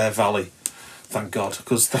Crazy Bear Valley, thank God,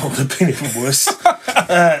 because that would have been even worse.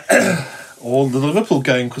 Or the Liverpool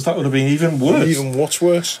game, because that would have been even worse. Even what's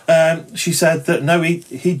worse? She said that no,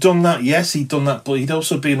 he'd done that. Yes, he'd done that, but he'd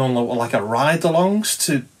also been on like a ride-alongs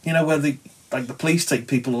to, where the police take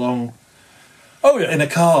people along oh yeah. in a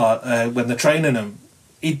car when they're training them.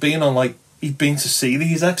 He'd been to see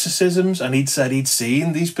these exorcisms, and he'd said he'd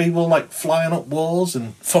seen these people like flying up walls.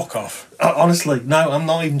 And Fuck off. honestly, no, I'm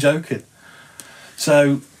not even joking.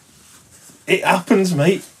 So it happens,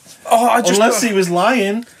 mate. Oh, I just Unless he was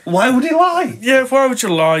lying, why would he lie? yeah. Why would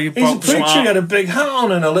you lie? He's a about some preacher. He had art? a big hat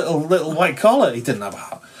on and a little white collar. He didn't have a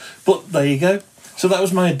hat, but there you go. So that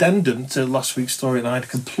was my addendum to last week's story, and I'd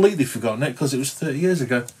completely forgotten it because it was 30 years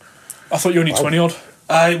ago. I thought you were only 20 odd.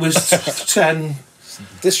 I was 10.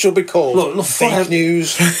 This should be called Look, fake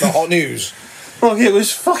news, not hot news. Look, it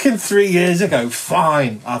was fucking 3 years ago.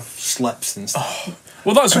 Fine, I've slept since.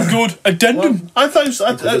 Well, that's a good addendum. I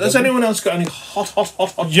thought. Has anyone else got any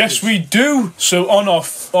hot? Yes, we do. So on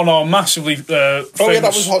our massively famous... Oh yeah, that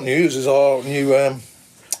was hot news. Is our new.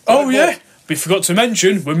 Oh yeah, we forgot to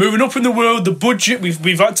mention we're moving up in the world. The budget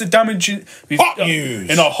we've had to damage it. Hot news.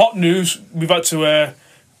 In our hot news. We've had to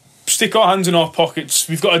stick our hands in our pockets.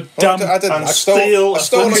 We've got a damn I didn't. And I stole steal I a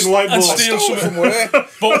stole fucking whiteboard. and I steal stole it some. from where?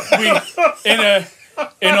 But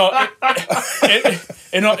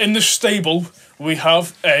in the stable we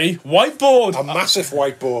have a whiteboard. A massive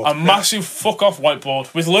whiteboard. A massive fuck off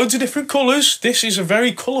whiteboard with loads of different colours. This is a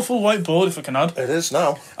very colourful whiteboard, if I can add. It is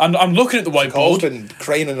now. And I'm looking at the Cole's whiteboard. been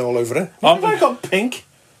craning all over it. Have I got pink?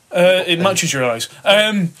 It matches your eyes.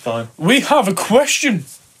 Fine. We have a question.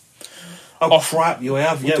 Oh crap! You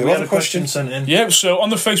have. Yeah, do we had have a a question question. sent in. Yeah, so on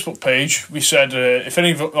the Facebook page, we said if any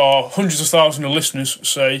of our hundreds of thousands of listeners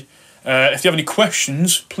say, if you have any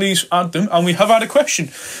questions, please add them. And we have had a question.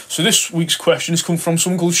 So this week's question has come from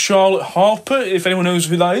someone called Charlotte Harper, if anyone knows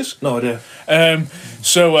who that is. No idea.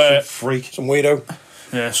 Freak. Some weirdo.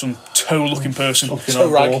 Yeah, some toe-looking person. Fucking So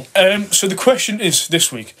oddball. rag. So the question is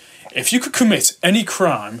this week, if you could commit any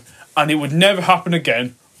crime and it would never happen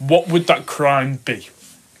again, what would that crime be?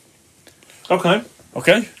 Okay.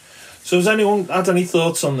 Okay? So has anyone had any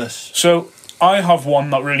thoughts on this? So I have one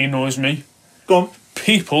that really annoys me. Go on.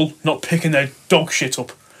 People not picking their dog shit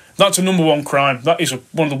up. That's a number one crime. That is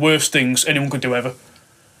one of the worst things anyone could do ever.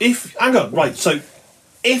 Hang on, right, so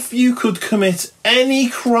if you could commit any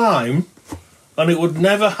crime and it would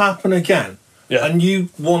never happen again, Yeah. and you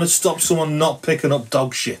want to stop someone not picking up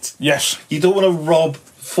dog shit, Yes. you don't want to rob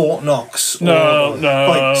Fort Knox No, or no.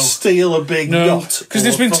 like steal a big No, yacht. because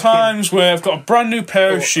there's or been fucking- times where I've got a brand new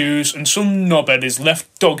pair of shoes and some knobhead has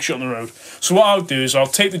left dog shit on the road. So what I'll do is I'll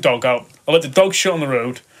take the dog out, I'll let the dog shit on the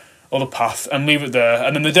road or the path and leave it there,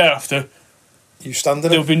 and then the day after You standing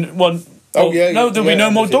there'll up? be one. Oh, yeah, no, there'll yeah, be no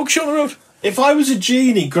I'm more with you. dog shit on the road. If I was a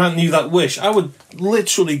genie granting you that wish, I would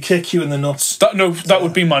literally kick you in the nuts. That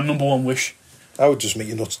would be my number one wish. I would just make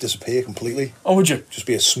your nuts disappear completely. Oh, would you? Just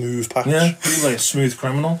be a smooth patch. Yeah, you're like a smooth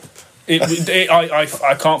criminal.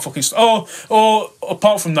 I can't fucking. Or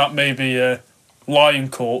apart from that, maybe lie in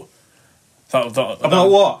court. About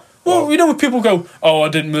what? Well, you know when people go, "Oh, I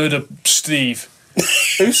didn't murder Steve."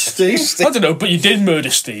 Who's Steve? I don't know, but you did murder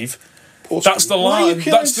Steve. That's the Why are you line.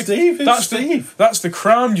 killing That's the Steve? Who's that's Steve? that's the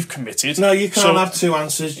crime you've committed. No, you can't So- have two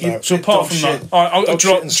answers. You, So apart from that, I'll Dog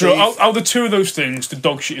draw, shit and Steve. out of the two of those things, the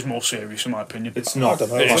dog shit is more serious in my opinion. it's I not. don't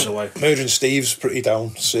know. It By is. the way, Murdering Steve's pretty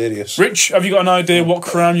down serious. Rich, have you got an idea what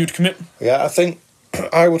crime you'd commit? Yeah, I think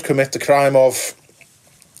I would commit the crime of.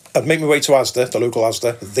 I'd make my way to Asda, the local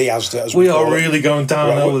Asda, the Asda as we call are it. really going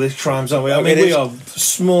downhill Right, with these crimes, aren't we? I it mean, we is. are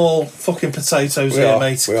small fucking potatoes We here, are,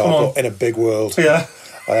 mate. we Come are, on. but in a big world. Yeah.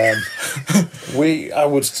 I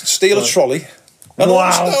would steal a trolley. No,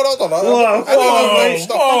 Wow. no. Whoa, Anyway,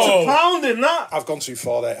 stop. whoa. Pound in that. I've gone too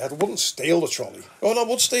far there. I wouldn't steal the trolley. Oh, no, I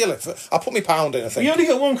would steal it. I'll put my pound in, I think. You only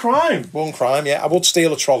get one crime. One crime, yeah. I would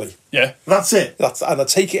steal a trolley. Yeah. That's it. And I'd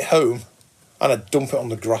take it home and I'd dump it on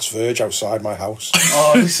the grass verge outside my house.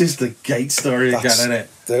 Oh, this is the gate story again, That's- isn't it?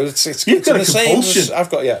 It's You've got the a same compulsion. as,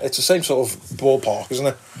 I've got, yeah, it's the same sort of ballpark, isn't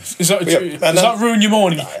it? Does that, Yeah, does and that then- ruin your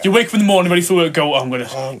morning? You wake up in the morning ready for work, go, I'm going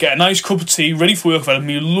to get a nice cup of tea, ready for work, I've had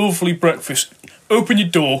me a lovely breakfast, open your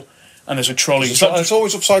door, and there's a trolley. Is that It's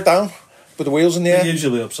always upside down with the wheels in the air.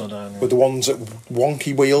 Usually upside down. With the ones that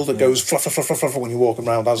wonky wheel that goes fluff, fluff, fluff, fluff when you're walking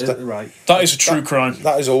around Asda. Right. that is a true crime.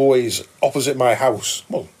 That is always opposite my house.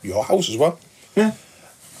 Well, your house as well. Yeah.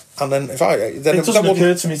 And then if I then It that doesn't wouldn't-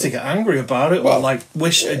 occur to me to get angry about it or Well, like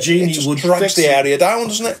wish a genie it just would drags fix the it. area down,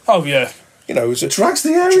 doesn't it? Oh, yeah. You know, is it Drags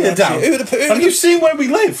the area Drags down. it. Who would have- Have you seen where we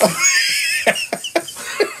live?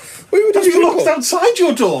 we would Have you looked outside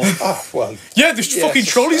your door? Ah, well, Yeah, there's Yes, fucking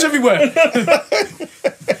trolleys everywhere.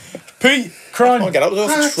 Pete, crime. can't get out of the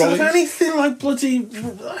Have trolley. anything like bloody,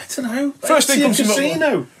 I don't know. First thing empty comes to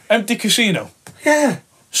casino. Empty casino. Yeah.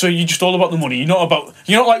 So you're just all about the money. You're not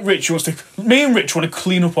like Rich who wants to. Me and Rich want to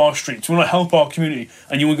clean up our streets. We want to help our community,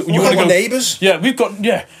 and you want to Help go. our neighbours. Yeah,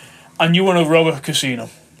 and you want to rob a casino.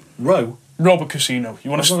 Row? Rob a casino.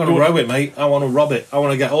 You want I'm not going to row it, mate. I want to rob it. I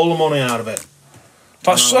want to get all the money out of it.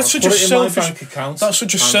 That's I'll such put a it in my selfish. bank account. That's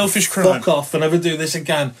such a and selfish crime. Fuck off and never do this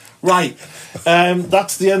again. Right.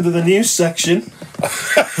 That's the end of the news section.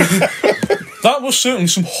 That was certainly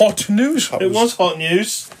some hot news. It was hot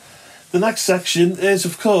news. The next section is,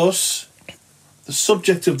 of course, the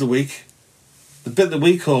subject of the week. The bit that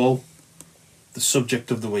we call the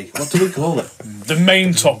subject of the week. What do we call it? The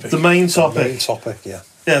main topic. The main Main topic. topic, yeah.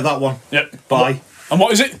 Yeah, that one. Yep. Bye. And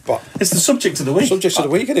what is it? But It's the subject of the week. subject of the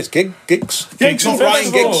week, and it's gigs. Gigs Not and Ryan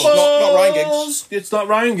festivals. Giggs. Not Ryan Giggs. It's not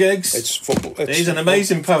Ryan Giggs. It's football. It's He's an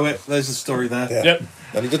amazing poet. There's the story there. Yeah. Yep.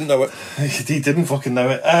 And he didn't know it. He didn't fucking know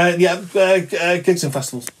it. Gigs and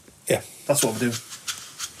festivals. Yeah. That's what we're doing.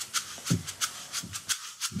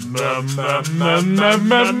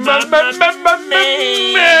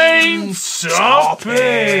 Main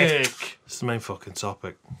topic. It's the main fucking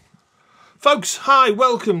topic. Folks, hi,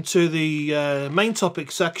 welcome to the main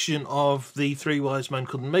topic section of the Three Wise Men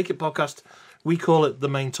Couldn't Make It podcast. We call it the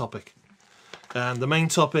main topic. And the main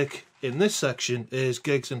topic in this section is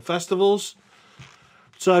gigs and festivals.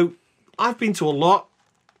 So, I've been to a lot.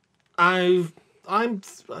 I'm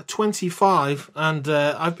 25 and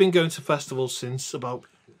I've been going to festivals since about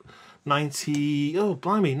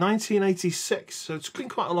 1986. So it's been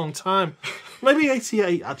quite a long time. Maybe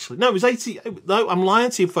 88 actually. No, it was 80. No, I'm lying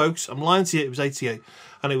to you, folks. I'm lying to you. It was 88,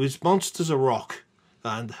 and it was Monsters of Rock,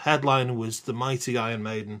 and the headliner was the mighty Iron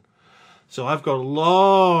Maiden. So I've got a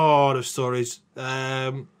lot of stories.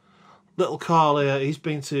 Little Carl here, he's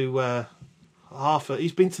been to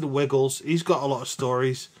he's been to the Wiggles. He's got a lot of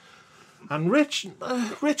stories. And Rich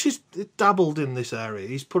has dabbled in this area.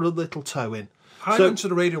 He's put a little toe in. I So- went to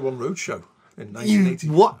the Radio 1 Roadshow in 1980.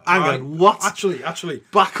 What? Hang on, what? Actually,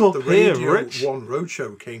 Back up the here, Radio Rich. 1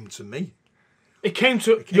 Roadshow came to me. It came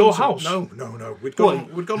to Came your to- house. No. We'd gone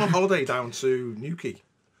on holiday down to Newquay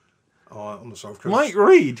on the south coast. Mike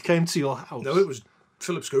Reed came to your house. No, it was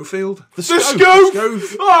Philip Schofield. The Scope. scope. Scope.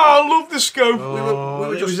 Oh, I love the scope. we Oh,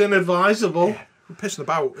 were it just was inadvisable. pissing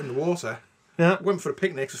about in the water. Yeah. Went for a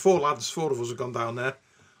picnic. There's four of us had gone down there.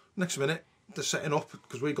 Next minute, they're setting up,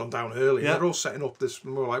 because we'd gone down early. Yeah. They're all setting up this,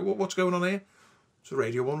 and we were like, what's going on here? It's a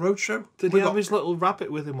Radio 1 Roadshow. Did we he have his little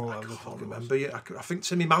rabbit with him or I whatever? can't remember. I think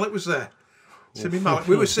Timmy Mallet was there. Timmy Mallet.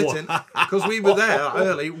 We were sitting because we were there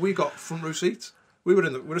early. We got front row seats. We were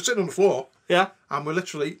sitting on the floor, Yeah. and we're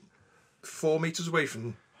literally 4 metres away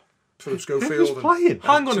from Philip Schofield. was playing?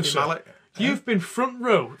 Hang on a Timmy sec. Mallet. You've been front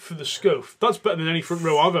row for the scope. That's better than any front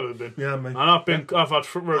row I've ever been. Yeah, mate. And I've had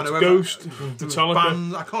front row And to whoever- Ghost, There was Metallica.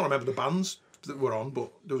 band, I can't remember the bands that were on, but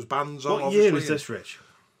there was bands on. What obviously. year was this, Rich?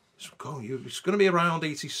 It's going to be around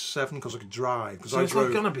 87 because I could drive. Because So I it's not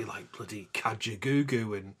drove. going to be like bloody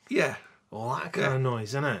Kajagoogoo and Yeah. all that kind of noise,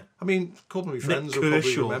 isn't it? I mean, a couple of my friends will probably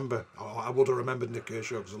Kershaw. remember. Oh, I would have remembered Nick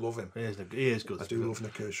Kershaw because I love him. He is good. I do love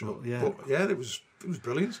Nick Kershaw. But, yeah. But yeah, it was It was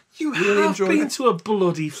brilliant. You really have enjoyed been it. to a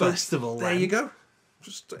bloody festival. There then. you go.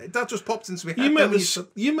 That just popped into my head. You met Then the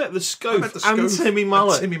you met the I Scope met the and Scope Timmy and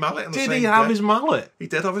Mallet. Timmy Mallet on the Did same he have day. his mallet? He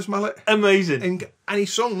did have his mallet. Amazing. And he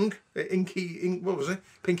sung what was it?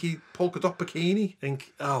 Pinky Polka Dot Bikini.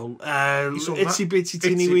 sung that. Itsy Bitsy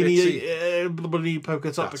Teeny Itsy Weeny Bloody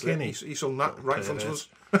Polka Dot That's Bikini. it. He sung that right in front of us.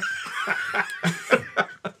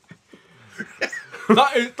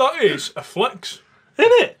 That is a flex.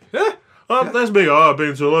 Isn't it? Yeah. There's me. I've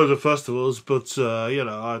been to loads of festivals, but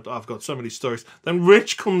I've got so many stories. Then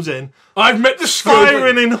Rich comes in, I've met the Scope.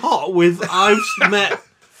 firing in hot with I've met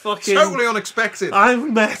fucking Totally unexpected. I've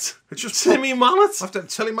met It's just Timmy Mallet I have to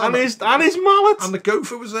tell him and his mallet. and the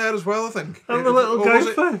gopher was there as well, I think. And the little Or was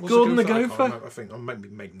it- gopher, was it Gordon the I can't gopher. remember. I think I might be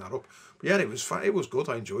making that up. But yeah, it was fun. It was good.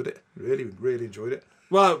 I enjoyed it. Really, really enjoyed it.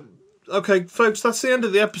 Well, okay, folks, that's the end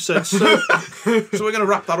of the episode. So So we're going to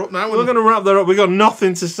wrap that up now. we're going to wrap that up. We've got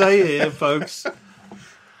nothing to say here, folks.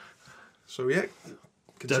 So yeah, Dead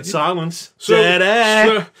continue. silence. So- Dead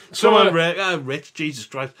air. so, Come on, uh, Rick. Oh, Rich, Jesus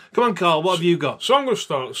Christ. Come on, Carl, what have you got? So I'm going to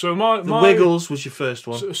start. So The Wiggles was your first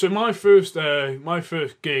one. So my first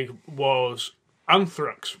gig was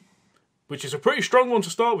Anthrax, which is a pretty strong one to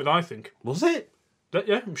start with, I think. Was it?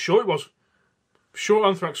 Yeah, I'm sure it was. I'm sure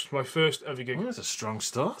Anthrax was my first ever gig. Well, that's a strong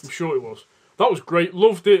start. I'm sure it was. That was great.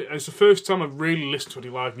 Loved it. It's the first time I've really listened to any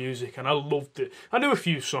live music, and I loved it. I knew a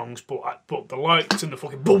few songs, but the lights and the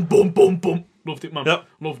fucking boom, boom, boom, boom. Loved it, man. Yep.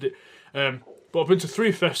 Loved it. But I've been to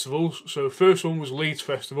 3 festivals. So first one was Leeds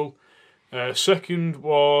Festival. Second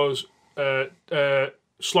was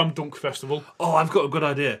Slam Dunk Festival. Oh, I've got a good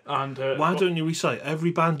idea. And Why don't you recite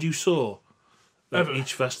every band you saw at Ever.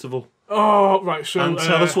 each festival? Oh, right. So And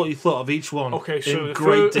tell us what you thought of each one Okay, so in the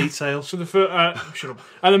great fir- detail. So the first, shut up.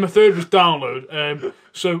 And then my third was Download.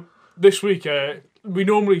 So this week we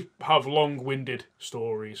normally have long-winded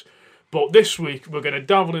stories, but this week we're going to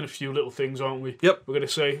dabble in a few little things, aren't we? Yep. We're going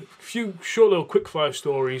to say a few short little quick-fire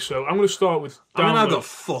stories. So I'm going to start with Download. I mean, I've got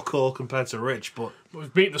fuck all compared to Rich, but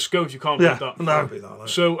We've beat the Scope. You can't yeah, beat that. no. Can't be that, like.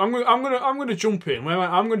 So I'm going to jump in.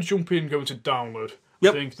 I'm going to jump in going to Download.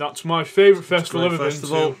 Yep. I think that's my favourite festival I've great ever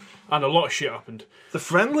festival. been to, and a lot of shit happened. The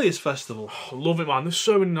friendliest festival. I love it, man. There's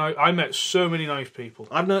so many I met so many nice people.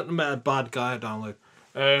 I've never met a bad guy at Download.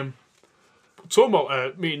 Talking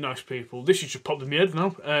about meeting nice people, this has just popped in my head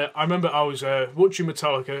now. I remember I was watching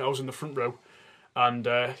Metallica. I was in the front row, and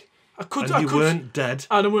I weren't dead.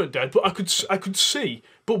 And I weren't dead, but I could see.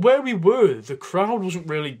 But where we were, the crowd wasn't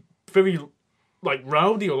really very like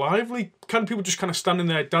rowdy or lively. Kind of people just kind of standing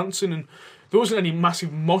there dancing, and there wasn't any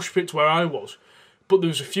massive mosh pits where I was. But there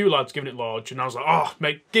was a few lads giving it large, and I was like, "Oh,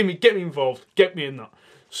 mate, get me involved, get me in that."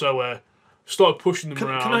 So started pushing them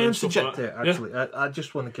around. Can I and stuff interject like that. there? Actually, I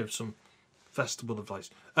just want to give some festival advice.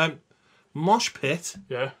 Mosh pit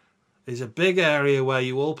Yeah. is a big area where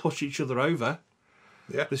you all push each other over.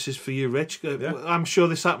 Yeah. This is for you, Rich. I'm sure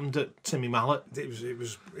this happened at Timmy Mallet. It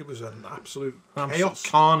was an absolute Absolute chaos.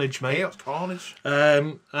 carnage, mate. Chaos, carnage.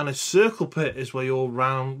 And a circle pit is where you all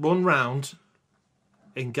run round.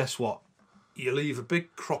 And guess what? You leave a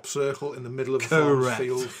big crop circle in the middle of a Correct. farm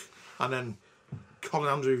field, and then Colin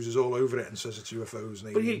Andrews is all over it and says it's UFOs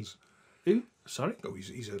and But he- aliens. Who? Sorry. Oh,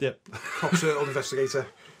 he's a Yep. crop circle investigator.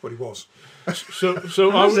 What he was. So That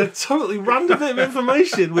I was was a totally random bit of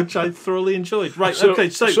information, which I thoroughly enjoyed. Right, So- okay,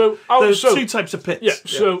 so so- there's 2 types of pits. Yeah,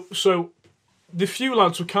 so the few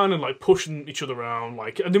lads were kind of like pushing each other around,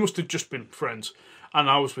 like, and they must have just been friends. And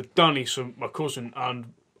I was with Danny, so my cousin,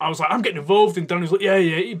 and I was like, I'm getting involved. And Danny's like,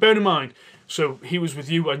 yeah. Bear in mind, so he was with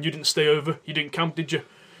you, and you didn't stay over. You didn't camp, did you?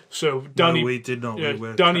 So Danny, No, we did not. Yeah, We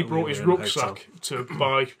were- Danny we brought were his in a rucksack to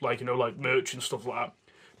buy, like merch and stuff like that.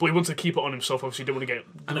 But he wanted to keep it on himself. Obviously, he didn't want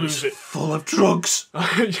to And it was lose it. full of drugs.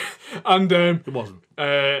 And It wasn't.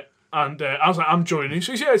 I was like, I'm joining. He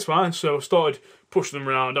says, yeah, it's fine. So I started pushing them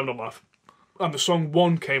around, having a laugh. And the song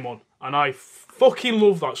One came on. And I fucking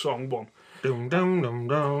love that song, One. Dum, dum, dum,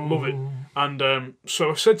 dum. Love it. And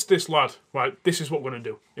so I said to this lad, right, this is what we're going to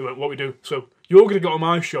do. He went, what we do? So you're going to get on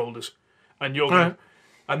my shoulders. And you're going Right. to...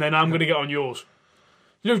 And then I'm going to get on yours.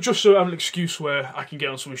 Just so I have an excuse where I can get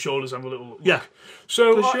on someone's shoulders and have a little look. Yeah.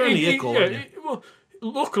 So 'Cause you're only equal, aren't you? well,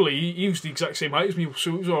 luckily he was the exact same height as me,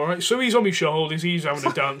 so it was all right. So he's on my shoulders, he's having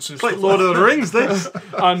a dance and It's like stuff. Lord of the Rings, this.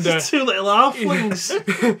 And 2 little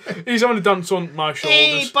halflings. he's having a dance on my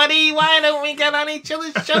shoulders. buddy, why don't we get on each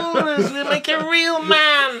other's shoulders? We'll make a real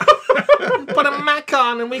man. Put a mac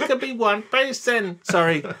on and we could be one person.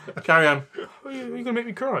 Sorry, carry on. You're going to make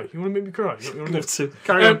me cry. You want to make me cry? You wanna do-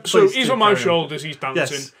 Carry on. So please he's do on my carry shoulders, he's dancing,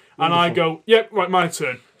 Yes, and I wonderful. go, yep, right, my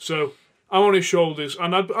turn. So I'm on his shoulders,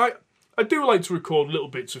 and I I do like to record little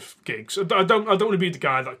bits of gigs. I don't want to be the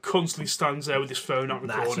guy that constantly stands there with his phone out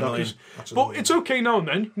recording. annoying. But it's okay now and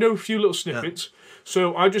then, a few little snippets.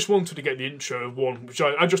 So I just wanted to get the intro of one, which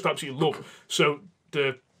I just absolutely love. So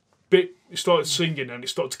the bit started singing and it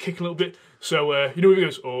started to kick a little bit. So it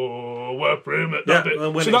goes, oh, we're Brimmet, that bit.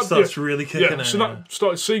 When so it starts really kicking in. in. So that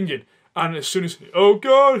started singing. And as soon as, oh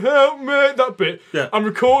God, help me, that bit, I'm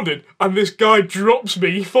recording, and this guy drops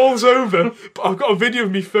me, he falls over, but I've got a video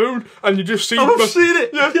of my phone, and you just see... I've seen it!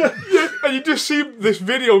 Yeah, and you just see this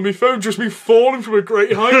video of my phone just me falling from a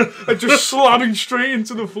great height, and just slamming straight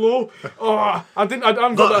into the floor. Oh, I haven't got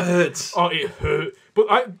that. That hurts. Oh, it hurt.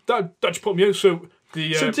 But that just put me out, so...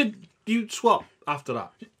 So did you swap after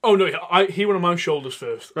that? Oh no, he went on my shoulders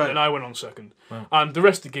first, and I went on second. Right. And the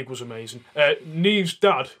rest of the gig was amazing. Neve's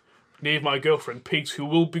dad... Neve, my girlfriend, Pete, who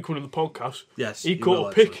will be coming on the podcast. Yes, he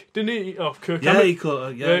caught a pick, didn't he, of Kirk Yeah, Hammett? he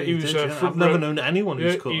caught. He was front row. I've never known anyone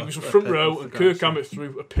who's caught. He was front row, and Kirk Hammett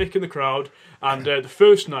threw a pick in the crowd. And the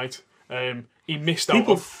first night, he missed out.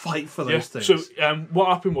 People fight for those things. So what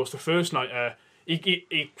happened was the first night,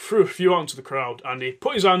 he threw a few out into the crowd, and he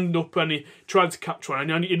put his hand up and he tried to catch one,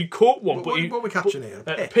 and he caught one. What are we catching here?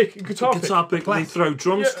 A pick, a guitar pick. They throw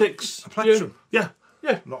drumsticks. A plectrum. Yeah.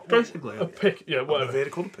 Yeah, basically. A pick, whatever. They're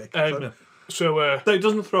called a pick. So he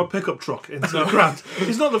doesn't throw a pickup truck into the crowd.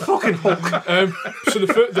 He's not the fucking Hulk. So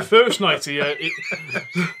the first night he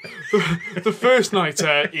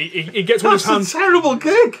gets one of his hands. That's a terrible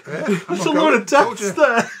gig. That's a lot of deaths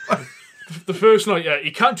there. The first night, he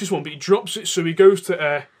catches one, but he drops it, so he goes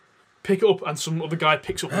to pick it up, and some other guy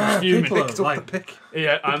picks up and he's fuming. Picked up the pick.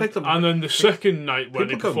 Yeah, and then the second night when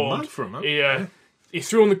he performed, he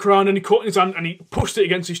threw on the crown and he caught it in his hand and he pushed it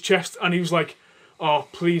against his chest, and he was like, oh,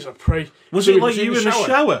 please, I pray. Was it like you in the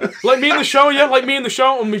shower? Like me in the shower, yeah, like me in the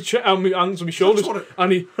shower on my hands on my shoulders.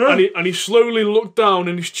 And he slowly looked down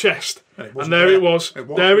in his chest, and there it was.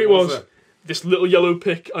 There it was. This little yellow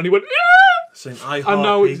pick, and he went, and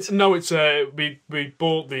now it's we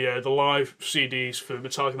bought the live CDs for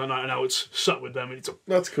Metallica that night, and now it's sat with them. And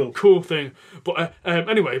that's cool. Cool thing. But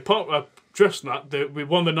anyway, dressed in that, we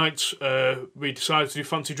one of the nights we decided to do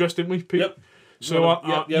fancy dress, didn't we, Pete? Yep.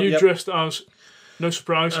 So you dressed as, no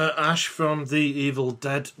surprise, Ash from the Evil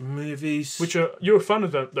Dead movies. Which you're a fan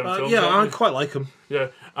of them films? Yeah, I quite like them. Yeah,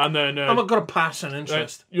 and then I've got a passion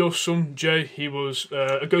interest. Your son Jay, he was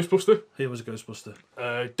a Ghostbuster. He was a Ghostbuster.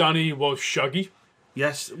 Danny was Shaggy.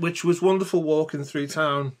 Yes, which was wonderful walking through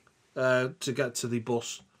town to get to the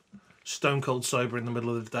bus, stone cold sober in the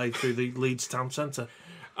middle of the day through the Leeds town centre.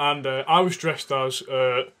 And I was dressed as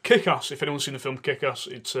Kick-Ass. If anyone's seen the film Kick-Ass,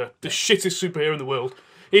 it's the shittest superhero in the world.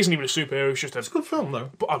 He isn't even a superhero. It's a good film,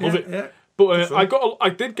 though. But I love it. Yeah. But I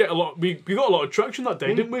did get a lot. We got a lot of traction that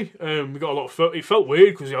day, didn't we? We got a lot of. It felt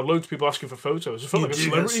weird because we had loads of people asking for photos. It felt like a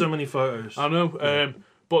celebrity. Get so many photos. I know. Yeah.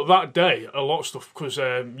 But that day, a lot of stuff because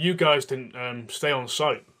you guys didn't stay on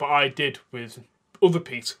site, but I did with other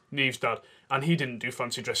Pete, Neve's dad, and he didn't do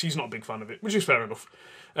fancy dress. He's not a big fan of it, which is fair enough.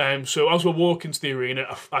 So as we're walking to the arena,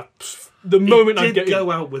 the moment I get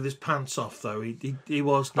go out with his pants off though. He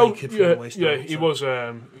was naked from the waist down.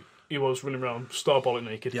 Yeah, he was running around starbollock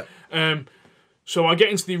naked. Yeah. So I get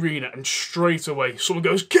into the arena and straight away someone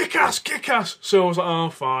goes, Kick-Ass, Kick-Ass. So I was like, oh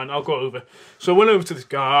fine, I'll go over. So I went over to this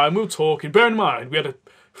guy and we were talking. Bear in mind, we had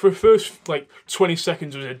for the first 20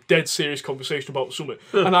 seconds, it was a dead serious conversation about something.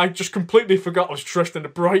 And I just completely forgot I was dressed in a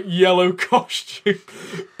bright yellow costume,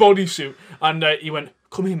 bodysuit. And he went,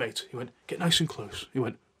 come here, mate. He went, get nice and close. He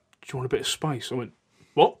went, do you want a bit of spice? I went,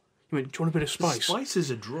 what? He went, do you want a bit of spice? Spice is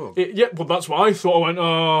a drug. Yeah, well, that's what I thought. I went,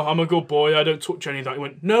 oh, I'm a good boy. I don't touch any of that. He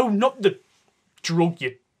went, no, not the drug,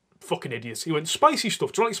 you fucking idiots. He went, spicy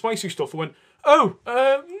stuff. Do you like spicy stuff? I went, oh,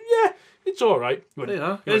 yeah. It's all right. He went,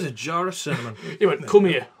 yeah, here's a jar of cinnamon. He went, come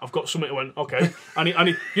here. I've got something. I went, okay. And he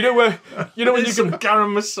you know when you some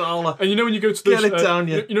garam masala. And you know when you go to those, get it down,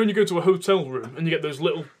 you know when you go to a hotel room and you get those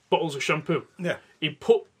little bottles of shampoo. Yeah. He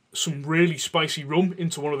put some really spicy rum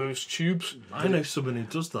into one of those tubes. I know someone who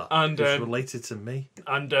does that. And it's related to me.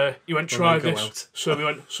 And he went, try this. So we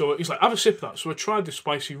went. So he's like, have a sip of that. So I tried the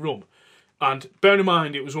spicy rum. And bear in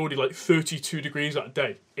mind, it was already 32 degrees that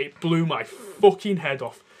day. It blew my fucking head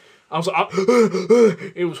off. I was like,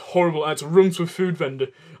 it was horrible. I had to run to a food vendor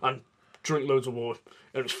and drink loads of water.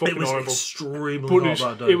 It was fucking horrible. It was extremely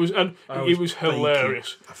hot that day. It was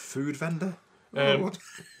hilarious. A food vendor?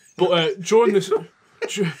 But during this... I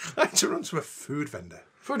had to run to a food vendor.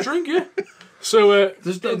 For a drink, yeah. So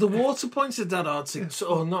the water points are dead hard to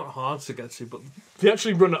not hard to get to, but they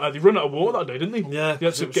actually run out of water that day, didn't they? Yeah, they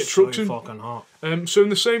had to get trucks in. Fucking hot. So in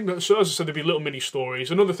the same, so as I said, there'd be little mini stories.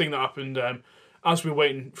 Another thing that happened, as we're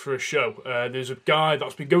waiting for a show, there's a guy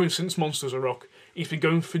that's been going since Monsters of Rock. He's been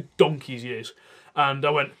going for donkey's years. And I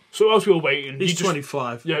went, so as we were waiting... He's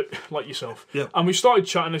 25. Yeah, like yourself. Yeah. And we started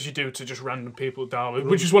chatting as you do to just random people down,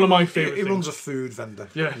 which is one of my favourite He things. runs a food vendor.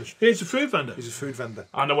 Yeah. He's a food vendor. He's a food vendor.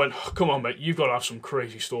 And I went, oh, come on, mate, you've got to have some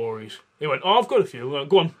crazy stories. He went, oh, I've got a few. I went,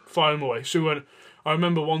 go on, fire them away. So when I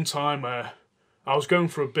remember one time I was going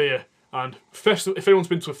for a beer, and if anyone's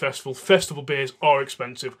been to a festival beers are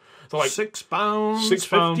expensive. They're like £6,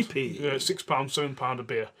 £6, 50p. yeah, £6, £7 a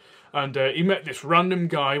beer. And he met this random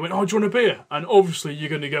guy. He went, oh, do you want a beer? And obviously you're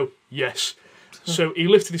going to go, yes. So he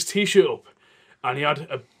lifted his t-shirt up, and he had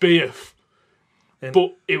a beer,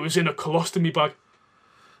 but it was in a colostomy bag.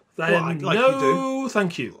 Then, like no, you do.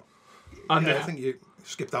 thank you. And Yeah, I think you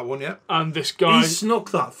skipped that one, yeah. and this guy, He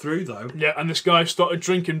snuck that through, though. yeah, and this guy started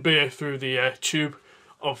drinking beer through the tube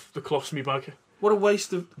of the colostomy bag. What a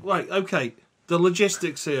waste of... Right, okay, the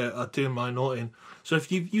logistics here are doing my nutting. So if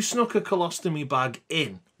you snuck a colostomy bag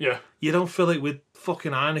in, Yeah, you don't fill it with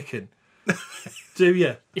fucking Heineken, do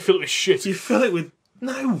you? you fill it with shit. You fill it with...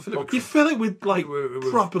 No, you fill it with, like,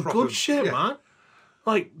 With proper proper- good shit, yeah. man.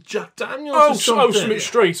 Like Jack Daniels Oh, or something. something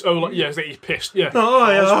straight. Oh, like, yeah, that he's pissed. Yeah. Oh,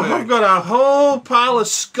 yeah, I've got a whole pile of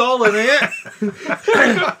skull in here.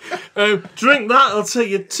 Drink that, it'll take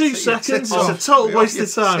you 2 seconds. It's tits a off. total Yeah, waste your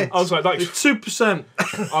of time. tits. I was like, that's, 2%.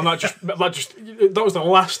 and that was the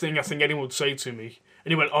last thing I think anyone would say to me.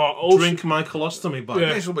 And he went, oh, also, Drink my colostomy bag.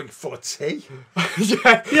 Yeah. This will be full of tea.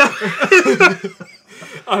 yeah. Yeah.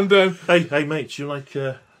 And Hey, mate, do you like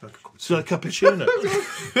cappuccino?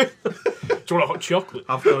 do you want a hot chocolate?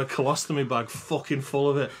 I've got a colostomy bag fucking full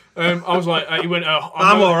of it. I was like, he went,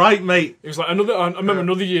 I'm all right, mate. It was like another. I remember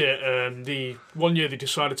another year. The one year they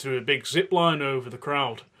decided to do a big zip line over the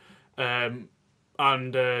crowd, and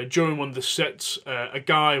during one of the sets, a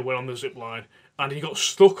guy went on the zip line and he got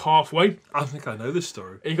stuck halfway. I think I know this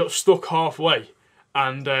story. He got stuck halfway,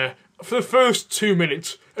 and for the first 2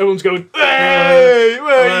 minutes, everyone's going,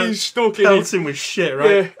 "Hey, he's stuck in it." Pelting with shit,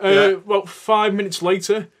 right? Yeah. Well, 5 minutes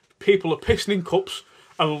later, people are pissing in cups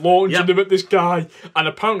and launching Yep. them at this guy. And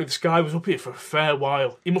apparently this guy was up here for a fair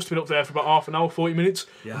while. He must have been up there for about half an hour, 40 minutes.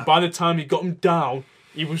 Yeah. And by the time he got him down,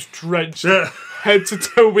 he was drenched Yeah. head to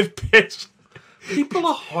toe with piss. People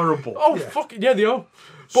are horrible. Oh, fucking, yeah, they are.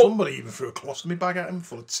 But Somebody even threw a colostomy bag at him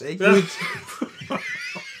full of tea.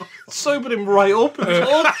 Sobered him right up. It was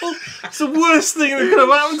awful. It's the worst thing that could have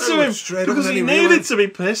happened to him. Straight up, Because and he then he needed realised- to be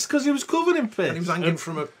pissed because he was covered in piss. And he was hanging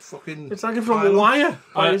from a fucking... It's hanging from a pylon. wire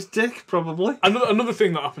by Uh, his dick, probably. another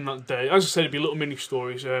thing that happened that day, as I said, it'd be little mini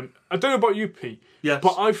stories. I don't know about you, Pete. Yes.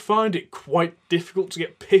 But I find it quite difficult to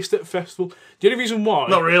get pissed at a festival. The only reason why...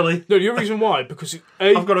 Not really. No, the only reason why, because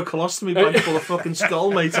I've got a colostomy bag full of fucking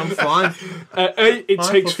skull, mate. I'm fine. it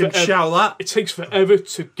I takes fucking forever. shout that. It takes forever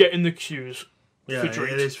to get in the queues Yeah, for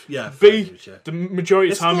drinks. it is. Yeah. B, fair use, yeah. the majority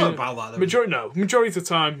of It's the time, not about that, though. majority of the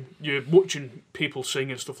time you're watching people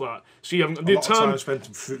sing and stuff like that. So you haven't A the lot of time, time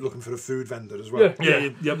spent looking for a food vendor as well. Yeah.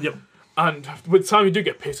 Yeah, yep. and with the time you do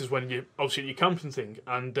get pissed is when you obviously at your camping thing.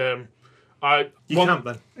 And You camp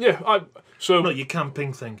then? Yeah, so No, your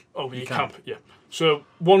camping thing. oh, you camp, yeah. So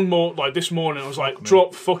one more, like this morning, I was like,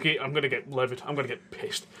 fuck it, I'm gonna get levered, I'm gonna get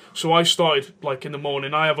pissed. So I started like in the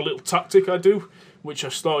morning. I have a little tactic I do, which I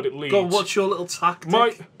started at Leeds. Go on, what's your little tactic,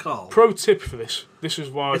 My Carl? pro tip for this. This is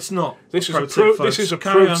why It's not. This is pro a pro. tip, This folks. is a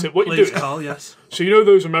Carry pro on, tip. What please, you do? Carl? Yes. So you know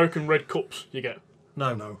those American red cups you get.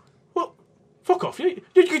 No. No. What? Fuck off! You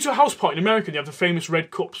go to a house party in America and you have the famous red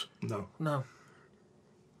cups. No. No. Are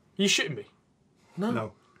you shitting me?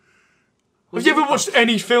 No. Have you ever watched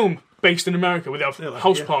any film based in America where they have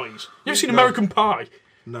house yeah. parties? You ever seen American Pie?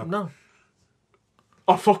 No. No.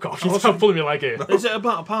 Oh, fuck off! You're pulling me like here. Is it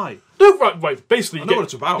about a pie? No, right. Basically, you I know get, what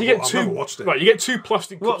it's about, You get but I've two. never watched it. Right, you get two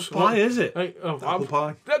plastic What cups. pie is it? Apple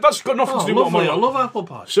pie. That's got nothing Oh, to do with what lovely. I I'm on. love apple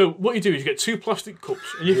pie. So what you do is you get two plastic cups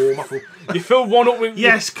and you Warm apple. you fill one up with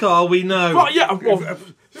Yes, Carl, we know. Right, yeah.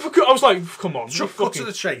 I was like, come on. you Cut to fucking-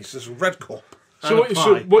 the chase. There's a red cup. So and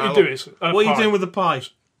a what, pie. you do is... What are you doing with the pie?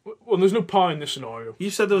 Well, there's no pie in this scenario. You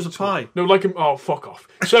said there was a pie. No, like... Oh, fuck off.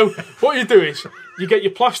 So what you do is you get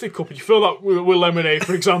your plastic cup and you fill that with lemonade,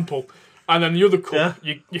 for example, and then the other cup,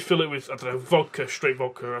 you fill it with, I don't know, vodka, straight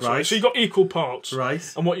vodka or something. Right. So you've got equal parts. Right.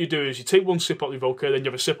 And what you do is you take one sip out of your vodka, then you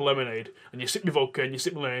have a sip of lemonade, and you sip your vodka, and you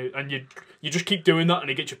sip lemonade, and you just keep doing that, and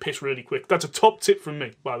it gets you pissed really quick. That's a top tip from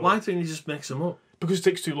me, by the Why way. don't you just mix them up? Because it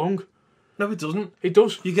takes too long. No, it doesn't. It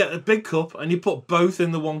does. You get a big cup and you put both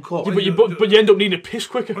in the one cup. But you end up needing to piss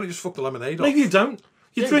quicker. Why don't you just fuck the lemonade off? Maybe you don't.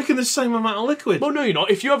 You're drinking the same amount of liquid. Well, no, you're not.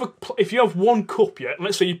 If you have one cup, yeah, and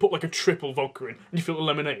let's say you put like a triple vodka in, and you fill it with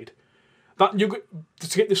lemonade, that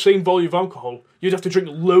to get the same volume of alcohol, you'd have to drink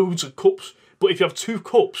loads of cups But if you have 2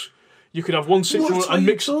 cups, you could have one citron What are and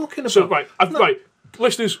you mix. talking So about? right,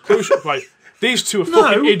 listeners, right. These 2 are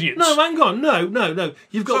fucking idiots. No, hang on. No.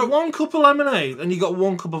 You've got 1 cup of lemonade and you've got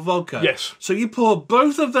 1 cup of vodka. Yes. So you pour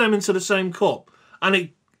both of them into the same cup,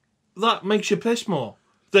 and that makes you piss more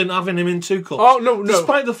than having them in 2 cups. Oh, no.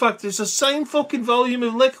 Despite the fact it's the same fucking volume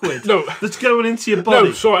of liquid No. that's going into your body.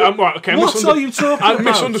 No, sorry, I'm right. Okay, What are you talking I about?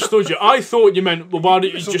 misunderstood you. I thought you meant, well, why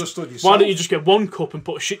don't you just get 1 cup and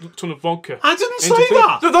put a shit ton of vodka? I didn't into say thing?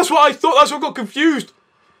 that. No, that's what I thought. That's what I got confused.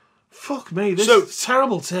 Fuck me. This So- is a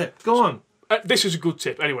terrible tip. Go on. This is a good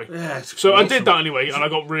tip, anyway. Yeah, it's So I awesome. did that anyway, and I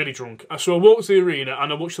got really drunk. So I walked to the arena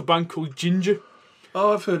and I watched a band called Ginger.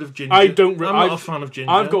 Oh, I've heard of Ginger. I don't. I'm not a fan of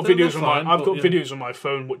Ginger. I've got They're videos fine, I've but, got yeah. videos on my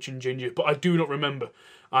phone watching Ginger, but I do not remember.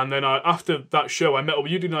 And then after that show, I met up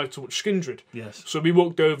with you tonight to watch Skindred. Yes. So we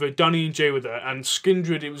walked over. Danny and Jay were there, and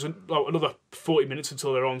Skindred. It was another 40 minutes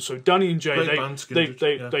until they're on. So Danny and Jay, Great band,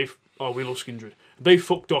 Skindred, they we love Skindred. They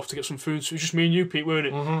fucked off to get some food. So it was just me and you, Pete, weren't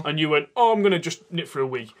it? Mm-hmm. And you went, "Oh, I'm gonna just nip for a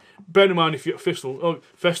wee." Bear in mind, if you're at a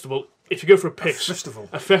festival, if you go for a piss, festival.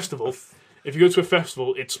 If you go to a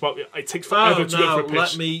festival, it takes forever to go for a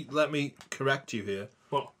piss. let me correct you here.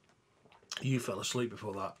 What? You fell asleep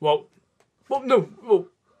before that. Well,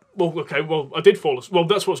 okay. Well, I did fall asleep. Well,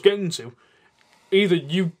 that's what's getting to. Either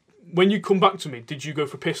when you come back to me, did you go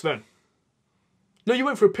for a piss then? No, you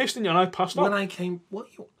went for a piss, didn't you? And I passed out. When I came, what?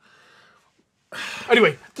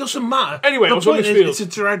 Anyway, Doesn't matter. Anyway, the I was on point this is, field. it's a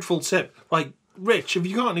dreadful tip. Like, Rich, have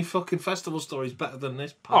you got any fucking festival stories better than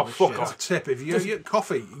this? Oh, fuck shit? off. Tip: if you get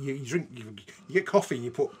coffee, you drink. You get coffee, and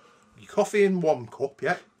you put your coffee in 1 cup,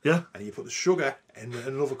 yeah, Yeah. and you put the sugar in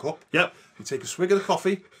another cup. Yep. You take a swig of the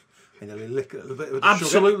coffee, and you lick a little bit of the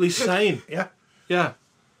Absolutely sugar. sane. Yeah. Yeah.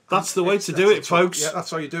 That's the way to do it, folks. Yeah, that's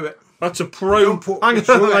how you do it. That's a pro. Don't put Hang the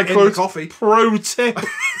on, sugar I in the quote, coffee. pro tip,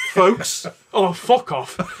 folks. oh fuck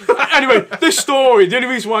off. Anyway, this story. The only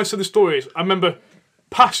reason why I said the story is I remember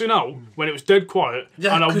passing out when it was dead quiet.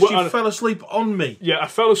 Yeah, and because you fell asleep on me. Yeah, I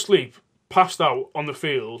fell asleep, passed out on the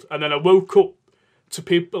field, and then I woke up to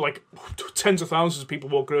people like tens of thousands of people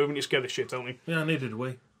walking over, and you scared the shit out of me. Yeah, neither did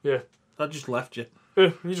we. Yeah. I just left you.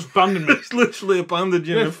 You just abandoned me. It's literally abandoned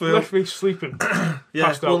you in the field. Left me sleeping. Yeah,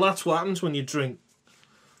 passed well, out. that's what happens when you drink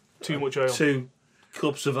Too much ale. 2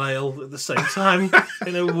 cups of ale at the same time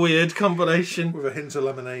in a weird combination. With a hint of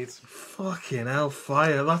lemonade. Fucking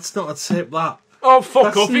hellfire. That's not a tip, that. Oh, fuck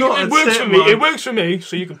That's off. not It a works tip, for me. man. It works for me,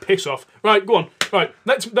 so you can piss off. Right, go on. Right,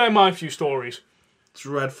 they're my few stories.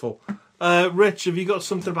 Dreadful. Rich, have you got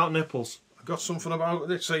something about nipples? I got something about.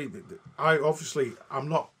 Let's say, I'm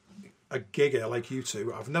not a gigger like you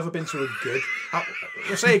two. I've never been to a gig.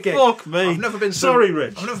 I say a gig. Fuck me. I've never been to. Sorry,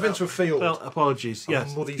 Rich. I've never been to a field. Well, apologies.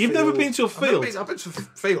 Yes. Muddy You've never field. been to a field? I've been to a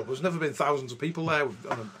field. There's never been thousands of people there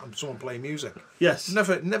and someone playing music. Yes.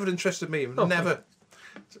 Never interested me. Never.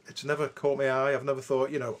 It's never caught my eye. I've never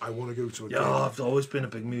thought, I want to go to a gig. Oh, I've always been a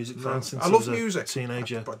big music fan since I I love was a music.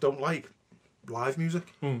 teenager. But I don't like live music.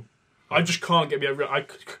 I just can't get me over it. I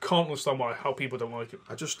can't understand how people don't like it.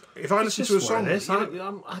 If I It's listen just to a what song, it is.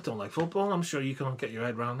 I don't like football. I'm sure you can't get your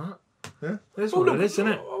head around that. yeah. It is what it is, isn't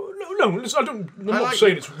it? No, listen, I'm not like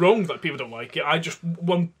saying it. it's wrong that people don't like it. I just,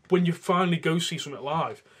 when you finally go see something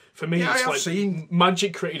live, for me, Yeah, it's I have like seen-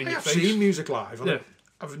 magic created in I your have face. seen music live and Yeah.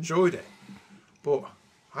 I've enjoyed it, but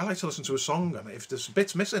I like to listen to a song and if there's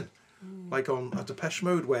bits missing, like on a Depeche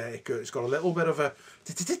Mode where it's got a little bit of a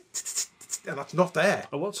and that's not there.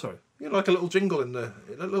 Oh, what, sorry? Like a little jingle in a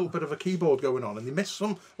little bit of a keyboard going on, and they miss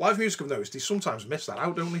some live music. I've noticed they sometimes miss that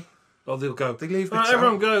out, don't they? Oh, they'll go. They leave "Right, bits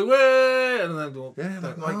everyone out. go, way! And then they'll, Yeah,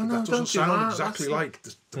 that "Oh, no, doesn't don't do sound that. exactly That's like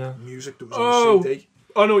the Yeah. music that was Oh, on the CD.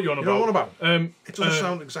 I know what you're on You know about. what I'm about? It doesn't uh,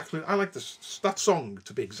 sound exactly. I like that song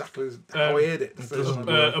to be exactly how I heard it. the first doesn't time.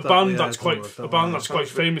 work. a That- band yeah, that's it quite doesn't work a that band way. that's quite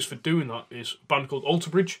famous for doing that is a band called Alter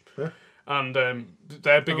Bridge, Yeah. and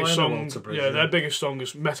their biggest I know song, Alter Bridge, yeah, yeah. their biggest song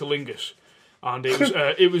is Metalingus, and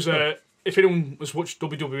it was if anyone has watched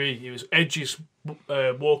WWE, it was Edge's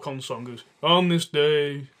walk-on song. It was "On This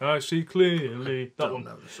Day I See Clearly." That one,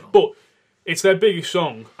 know the song. but it's their biggest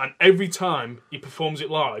song, and every time he performs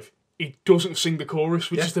it live, he doesn't sing the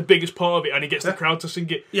chorus, which Yeah. is the biggest part of it, and he gets the crowd to sing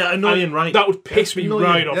it. Yeah, annoying, And right? That would piss me annoying,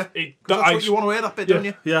 right off. Yeah. It, 'Cause that that's what you want to hear that bit, don't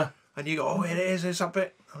you? Yeah. And you go, oh, it is that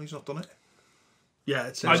bit. Oh, he's not done it. Yeah,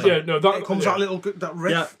 it's yeah, no, that It comes yeah. that little that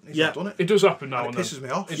riff. Yeah, He's yeah. not done it. It does happen now And and it then. pisses me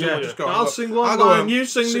off. It So does, I yeah. just go, I'll sing one I'll go line, and you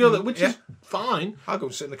sing the other, which yeah. is fine. I'll go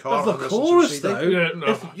and sit in the car. But and the listen to chorus, CD. though, Yeah, no,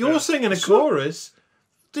 if you're yeah. singing a chorus,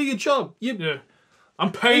 do your job. Yeah.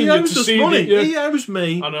 I'm paying He you to owes us see money. the, He owes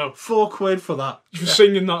me I know. £4 for that. for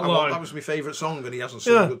singing that That line. was my favourite song, and he hasn't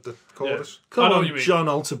Yeah. sung the chorus. Come I know on, what you mean. John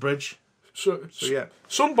Alterbridge. So So yeah,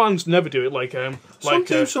 some bands never do it, like Some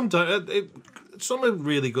do, some don't. some are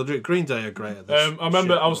really good. Green Day are great at this. I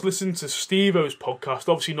remember shit, I was but- listening to Steve-O's podcast,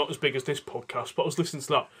 obviously not as big as this podcast, but I was listening to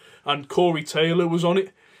that, and Corey Taylor was on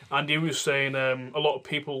it, and he was saying a lot of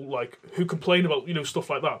people like who complain about stuff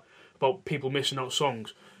like that, about people missing out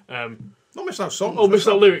songs. Not missing out songs. Oh,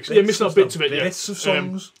 missing out lyrics. Yeah, missing out bits of it. Yeah, Bits of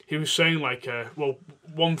songs. He was saying like, well,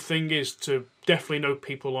 one thing is to definitely know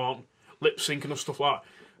people aren't lip syncing and stuff like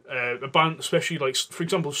that. A band, especially like for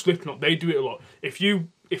example Slipknot, they do it a lot. If you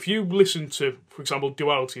listen to, for example,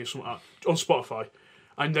 Duality or something like that on Spotify,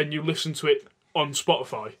 and then you listen to it on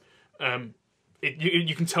Spotify,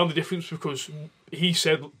 you can tell the difference because he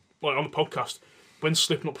said like on the podcast when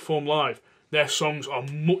Slipknot perform live, their songs are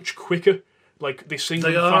much quicker. Like they sing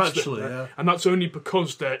They them are faster, actually, yeah. and that's only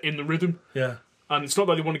because they're in the rhythm. Yeah. And it's not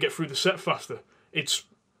that they want to get through the set faster. It's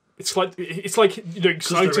like they're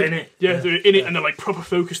excited. they're in it. Yeah, Yeah. they're in it and they're like proper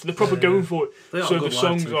focused. They're proper going for it. They are So the good live,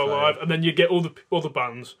 songs to be are fair, live, yeah. and then you get all the other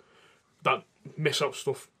bands that miss out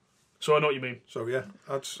stuff. So I know what you mean. So yeah,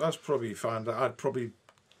 I'd probably find that I'd probably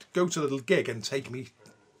go to the gig and take me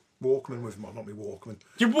Walkman with me, not me Walkman.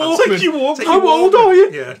 You I'd Walkman. take me How old Walkman. are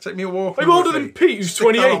you? Yeah, take me a Walkman. I'm older with than me. Pete, who's Stick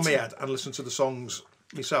that 28. on my head and listen to the songs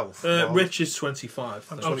myself. Rich is 25.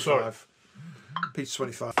 I'm I'm sorry. 25. Pete's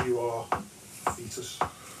 25. You are fetus.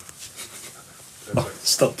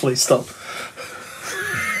 Stop, please stop.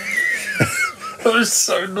 That was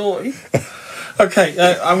so naughty. Okay,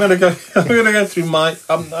 I'm gonna go. I'm gonna go through my.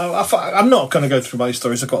 I'm not gonna go through my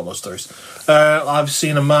stories. I've got a lot of stories. I've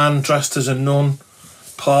seen a man dressed as a nun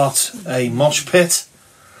part a mosh pit.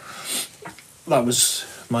 That was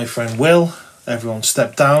my friend Will. Everyone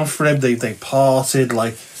stepped down for him. They parted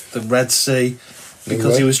like the Red Sea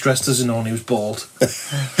because he was dressed as a nun. He was bald.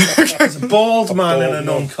 He's a bald man in a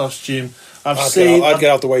nun costume. I'd I'd get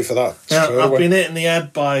out the way for that. Yeah, straight I've away. been hit in the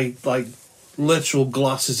head by like literal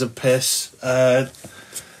glasses of piss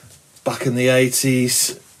back in the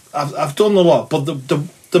 80s. I've done a lot, but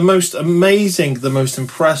the most amazing, the most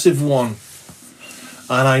impressive one,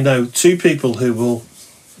 and I know two people who will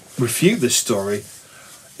refute this story,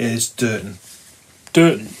 is Durton.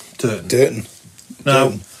 Durton. Now,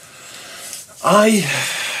 Durton. I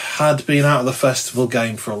had been out of the festival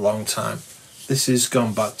game for a long time. This has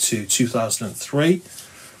gone back to 2003.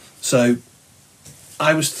 So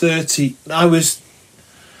I was 30. I was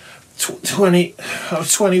 20. I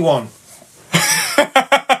was 21.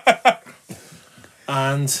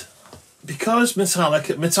 And because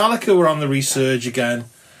Metallica were on the resurge again,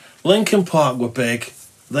 Linkin Park were big.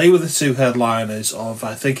 They were the two headliners of,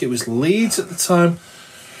 I think it was Leeds at the time.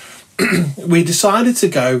 We decided to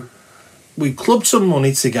go. We clubbed some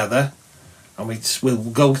money together, and we'll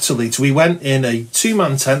go to Leeds. We went in a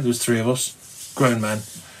 2-man tent. There was 3 of us, grown men.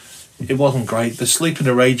 It wasn't great. The sleeping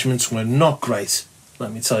arrangements were not great.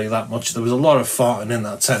 Let me tell you that much. There was a lot of farting in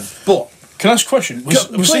that tent. But Can I ask a question?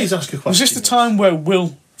 please ask a question. Was this the time where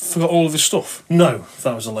Will forgot all of his stuff? no,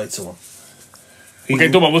 that was a later one. Okay,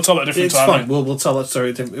 don't worry, we'll tell it a different It's time. fine. then. We'll tell that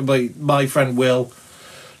story. My friend Will,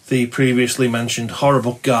 the previously mentioned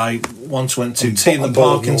horrible guy, once went to Tea in the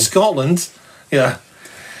Park in Scotland. Yeah.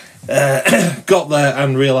 Got there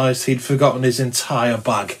and realised he'd forgotten his entire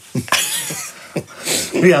bag.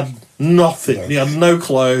 He had nothing. He had no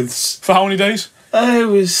clothes. For how many days? It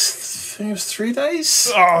was 3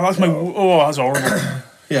 days. Oh, that's that's horrible.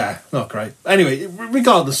 Yeah, not great. Anyway,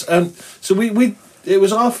 regardless, so we it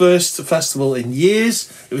was our first festival in years.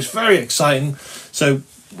 It was very exciting. So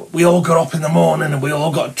we all got up in the morning and we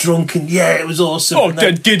all got drunk and yeah, it was awesome. Oh, and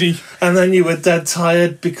then, dead giddy. and then you were dead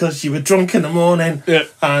tired because you were drunk in the morning. Yeah.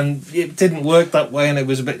 And it didn't work that way and it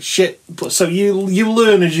was a bit shit. But so you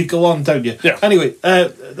learn as you go on, don't you? Yeah. Anyway,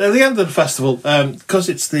 at the end of the festival, because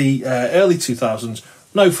it's the early 2000s,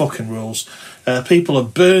 no fucking rules. People are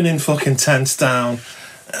burning fucking tents down.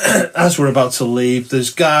 As we're about to leave, there's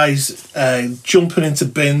guys jumping into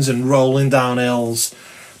bins and rolling down hills.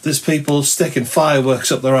 There's people sticking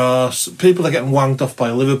fireworks up their arse. People are getting wanged off by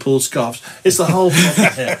Liverpool scarves. It's the whole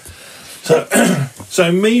fucking here.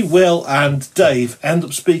 So me, Will, and Dave end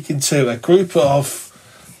up speaking to a group of.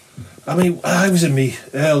 I mean, I was in my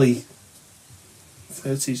early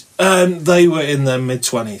 30s. They were in their mid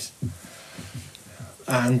 20s,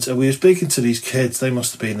 and we were speaking to these kids. They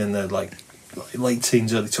must have been in their late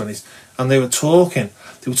teens, early 20s, and they were talking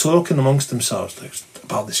amongst themselves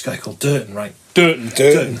about this guy called Durton, right?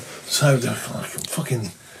 Durton. So they're like, fucking,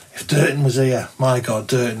 if Durton was here, my God,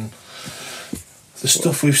 Durton. The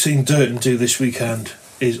stuff we've seen Durton do this weekend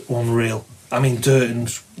is unreal. I mean,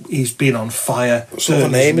 he's been on fire. So the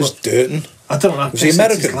name is Durton. I don't know. Was he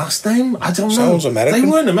American? His last name? I don't know. Sounds American. They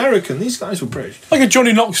weren't American. These guys were British. Like a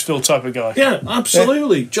Johnny Knoxville type of guy. Yeah,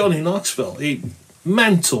 absolutely. Johnny Knoxville.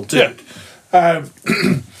 Mental dude.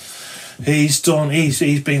 He's done. He's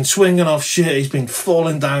been swinging off shit. He's been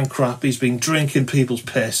falling down crap. He's been drinking people's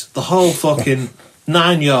piss. The whole fucking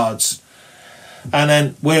 9 yards. And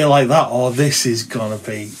then we're like that. Oh, this is gonna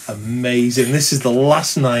be amazing. This is the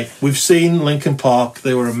last night. We've seen Linkin Park.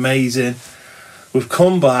 They were amazing. We've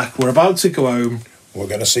come back. We're about to go home. We're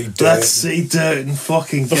going to see Dirt. Let's see Dirt and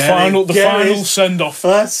fucking The get final, it. the Get final his- send off.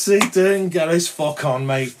 Let's see Dirt and get his fuck on,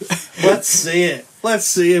 mate. Let's see it. Let's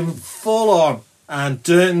see him full on. And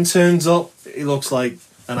Durden turns up. He looks like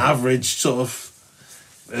an average sort of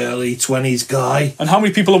early 20s guy. And how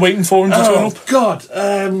many people are waiting for him to turn Oh, up? God.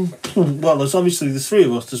 Well, there's obviously the three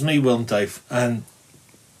of us. There's me, Will and Dave. And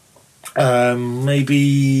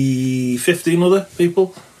maybe 15 other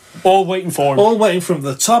people. All waiting for him. All waiting from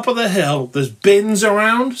the top of the hill. There's bins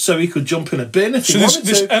around, so he could jump in a bin if So he there's- wanted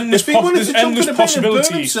there's to. endless If he po- wanted there's to jump endless in a bin and burn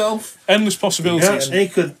possibilities. himself, Endless possibilities. yeah,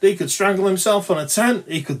 he could strangle himself on a tent.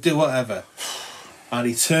 He could do whatever. And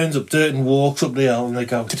he turns up Dirt and walks up the hill, and they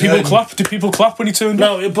go. Did people clap? Did people clap when he turned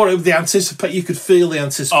up? No, but the anticipate. You could feel the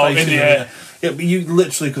anticipation. Oh, in the air. Yeah, but you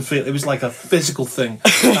literally could feel it. It was like a physical thing.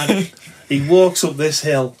 And he walks up this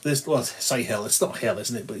hill. I say hill. It's not a hill,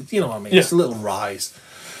 isn't it? But you know what I mean. Yeah. It's a little rise.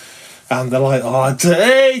 And they're like, "Oh,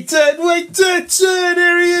 hey, Dirt, wait, Dirt,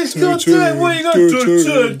 here he is, God, Dirt, what are you going to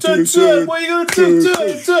do, Dirt, what are you going to do,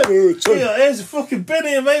 Dirt? Yeah, here's a fucking bin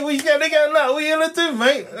here, mate, what are you going to get now, what are you going to do,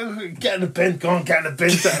 mate? Get in the bin, go on, get in the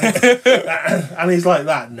bin, and he's like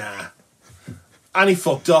that, nah. And he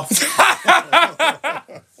fucked off.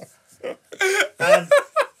 And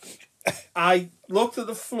I looked at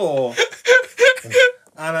the floor,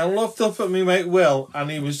 and I looked up at me mate Will, and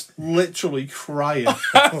he was literally crying.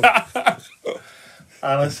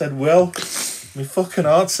 And I said, Will, my fucking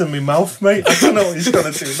heart's in my mouth, mate. I don't know what he's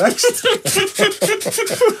going to do next.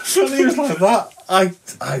 And he was like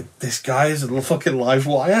that. This guy is a little fucking live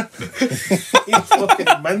wire. He's fucking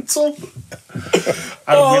mental.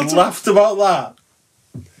 And we laughed about that.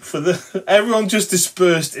 Everyone just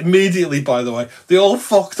dispersed immediately, by the way. They all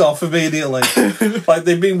fucked off immediately. Like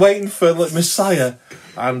they'd been waiting for Messiah,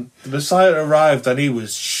 and the Messiah arrived and he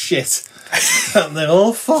was shit. And they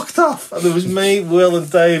all fucked off. And there was me, Will and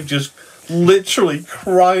Dave just literally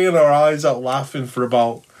crying our eyes out laughing for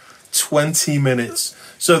about 20 minutes.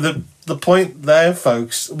 So the point there,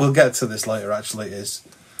 folks, we'll get to this later actually, is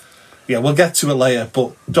we'll get to it later,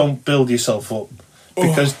 but don't build yourself up.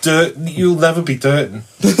 Because you'll never be Durden.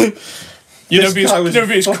 You'll never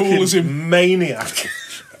be as cool as him. Maniac.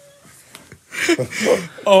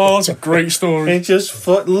 Oh, that's a great story. He just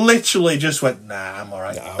literally just went, nah, I'm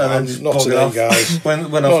alright. Nah, And then man, just not buggered today, off. guys.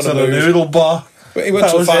 Went Not off to in the the mood. noodle bar. But he went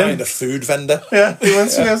That to was find him. a food vendor. Yeah, he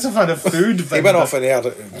went to find a food vendor. He went off and he had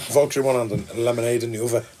a vodka in one hand and lemonade in the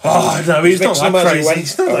other. Oh, no, he's not Mixed them that as he crazy. went.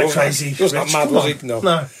 He's not Oh, that was crazy. he wasn't Rich, that mad, come was on. he? No.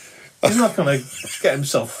 No. He's not going to get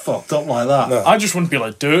himself fucked up like that. No. I just want to be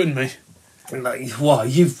like Dirt and me. Like,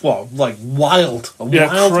 like wild. Yeah,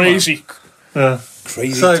 Wild crazy. Man. Yeah.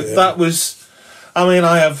 Crazy. So Dirt. that was, I mean,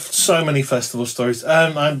 I have so many festival stories.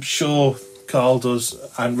 I'm sure Carl does,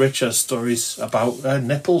 and Rich has stories about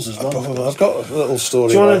nipples as well. I've got a little story.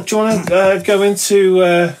 Do you want to go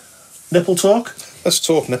into nipple talk? Let's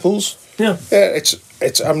talk nipples. Yeah. Yeah,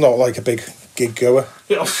 it's. I'm not like a big gig goer.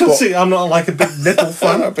 See, I'm not like a big nipple I'm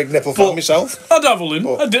fan. not a big nipple fan But- myself. I dabble in.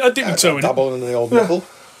 But I dip my toe in it. Dabble in the old nipple.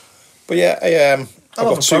 But yeah, I've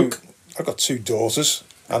love got a two. poke. I've got two daughters,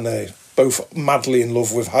 and they're both madly in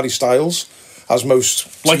love with Harry Styles, as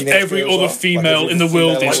most Like teenage every girls other are. female in the female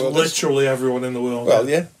world in is. the Like world is. literally everyone in the world. Well,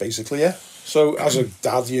 yeah, basically, yeah. So as a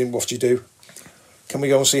dad, what do you do? Can we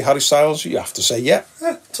go and see Harry Styles? You have to say yeah.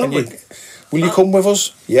 totally. Will you come with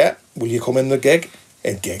us? Yeah. Will you come in the gig?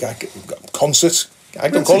 Concert. I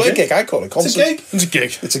don't It's call a it a gig. gig. I call it It's concert. a gig. It's a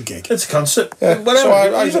gig. It's a gig. It's a concert. Yeah. Whatever. So I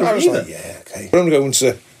Either was or, like, either. yeah, okay. We're only going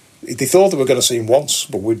to. They thought they were going to see him once,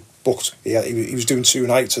 but we'd booked. Yeah, he was doing 2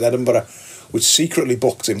 nights in Edinburgh. We'd secretly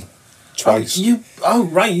booked him twice.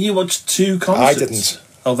 Right. You watched 2 I concerts. didn't.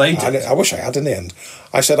 Oh, they did. I wish I had in the end.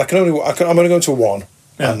 I said I'm only going to one,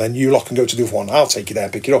 Yeah. and then you lot can go to the other one. I'll take you there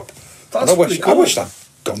and pick you up. That's And I pretty cool. wish I'd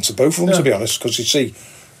gone to both of them, Yeah. to be honest, because you see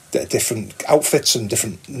different outfits and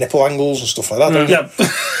different nipple angles and stuff like that. don't you?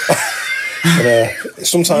 Yeah. And,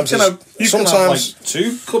 sometimes You can sometimes have like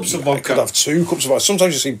 2 cups of I could vodka. have 2 cups of vodka.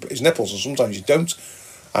 Sometimes you see his nipples, and sometimes you don't.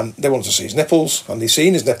 And they wanted to see his nipples, and they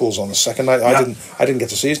seen his nipples on the second night. Yeah. I didn't get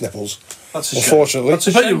to see his nipples, That's a shame. unfortunately. That's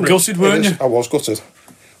a I bet you shame. were Rich. gutted, weren't you? I was gutted.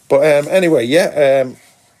 But anyway, yeah.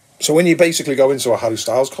 So when you basically go into a Harry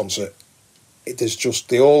Styles concert,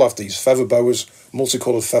 they all have these feather boas,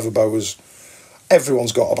 multicoloured feather boas.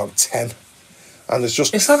 Everyone's got about 10. And there's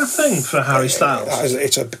just Is that a thing for Harry Styles?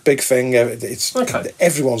 it's a big thing. It's Okay.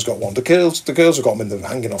 Everyone's got one. The girls have got them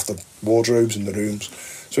hanging off the wardrobes in the rooms.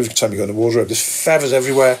 So every time you go in the wardrobe, there's feathers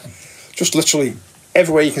everywhere, just literally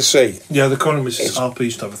everywhere you can see. Yeah, the current Mrs. Harper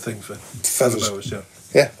used to have a thing for Feathers. boas, yeah.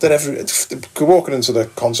 Yeah, walking into the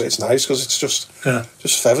concert, it's nice because it's just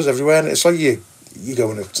feathers everywhere, and it's like you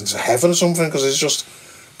go into heaven or something because it's just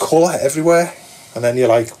colour everywhere. And then you're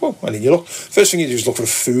like, whoa, and then you look. First thing you do is look for a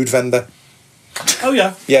food vendor. Oh,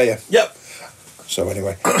 yeah. Yeah. Yep. So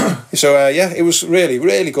anyway, it was really,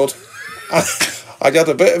 really good. I've got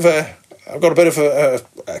a bit of a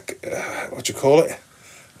what do you call it?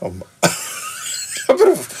 A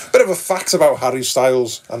bit of a fact about Harry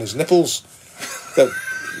Styles and his nipples that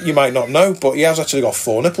you might not know, but he has actually got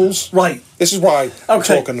 4 nipples. Right. This is why I'm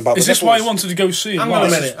talking about. Is the this why you nipples. wanted to go see him? Hang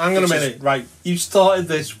on a minute. Right. You started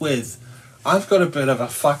this with, I've got a bit of a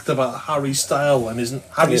fact about Harry Styles and his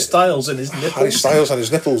nipples. Harry Styles and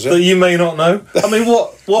his nipples. Yeah. That you may not know. I mean,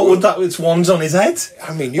 what would that? It's one's on his head.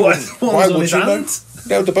 I mean, One's why on would his you know? hand.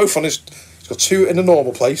 Yeah, they're both on his. He's got 2 in the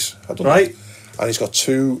normal place. I don't Right. know, and he's got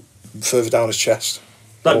 2 further down his chest.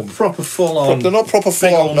 Like proper full on. They're not proper full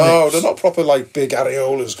big on. old No, nips. they're not proper like big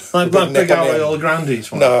areolas. Like with big nip on the end. Areola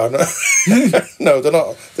Grandes. No, no, they're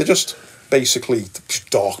not. They're just basically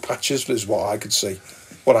dark patches, is what I could see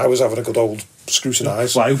when I was having a good old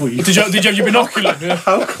scrutinise. Why were you? Did you have your binocular? Yeah.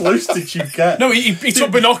 How close did you get? No, he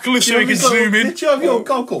took binoculars so he could zoom in. Did you have your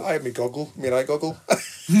goggle? I had my night goggle.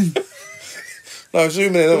 No,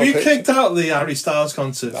 zooming in on Have a you picture. kicked out the Harry Styles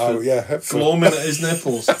concert? Oh for yeah, gloaming at his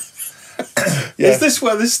nipples. yeah. Is this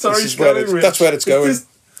where this story's This is where going? it's- Rich? that's where it's Is going. this-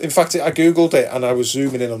 In fact, I googled it and I was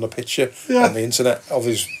zooming in on the picture Yeah. on the internet of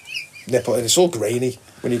his nipple, and it's all grainy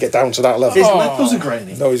when you get down to that level. His nipples are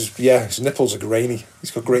grainy. No, his nipples are grainy.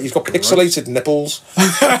 He's got pixelated nipples.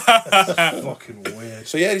 Fucking weird.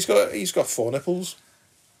 So yeah, he's got 4 nipples,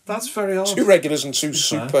 That's very odd. 2 regulars and 2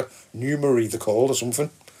 fair. supernumerary, they're called, or something.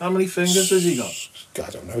 How many fingers has he got? I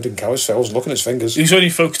don't know. I didn't count his. I wasn't looking at his fingers. I He's only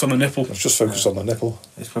focused on the nipple. was just focused on the nipple.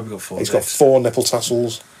 He's probably got 4. He's got 4 nipple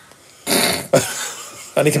tassels,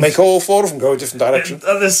 and he can make all 4 of them go a different direction.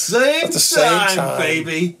 At the same time.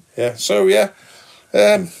 baby. Yeah. So yeah.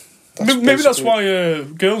 Maybe that's why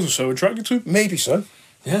girls are so attracted to him. Maybe so.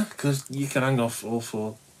 Yeah, because you can hang off all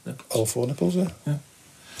 4 nipples. All 4 nipples, yeah.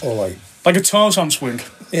 Or like, Like a Tarzan swing.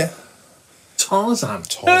 yeah. Tarzan.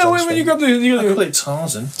 Yeah, when you got the I call it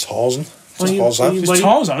Tarzan. Tarzan. When you- Tarzan. when you- it's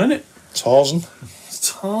Tarzan, isn't it? Tarzan. It's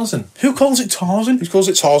Tarzan. Who calls it Tarzan? Who calls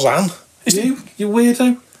it Tarzan? You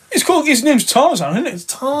weirdo. His name's Tarzan, isn't It's it?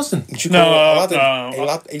 Tarzan. Would you No, call it no.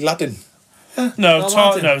 Aladdin? No,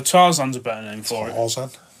 Aladdin. Tarzan's a better name for it. Tarzan.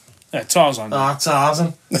 Yeah, Tarzan.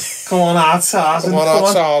 Tarzan. Come on, Tarzan. Come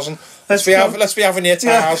on, Tarzan. Let's be having your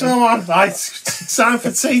Yeah, Tarzan. come on. Right, it's time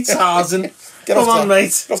for tea, Tarzan. Get Come off on, that,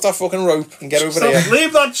 mate. Get off that fucking rope and get over Stop, here.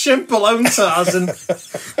 leave that chimp alone, Tarzan.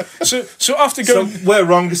 So after So going, we're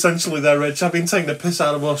wrong essentially there, Rich. I've been taking the piss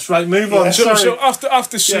out of us. Right, move on. so, Sorry. so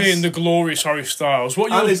after seeing the glorious Harry Styles,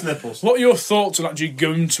 And his nipples. what are your thoughts on actually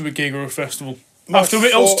going to a gig or a festival? My After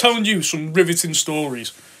it, I was thoughts- telling you some riveting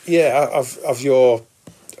stories. Yeah, of your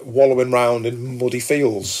wallowing round in muddy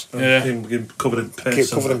fields, Yeah. Him covered in piss.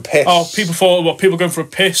 covered in piss. Oh, people going for a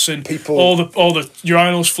piss and People- all the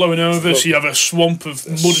urinals flowing over, so you have a swamp of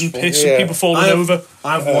mud and piss yeah. and people falling over.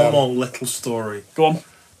 I have one more little story, Go on.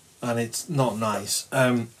 and it's not nice.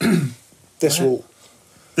 This will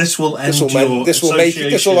This will end this will your make this will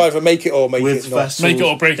association either make it or make with it not. festivals. Make it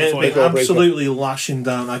or break it It'll for be you. Make it or break it. absolutely lashing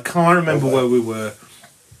down. I can't remember where we were.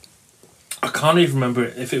 I can't even remember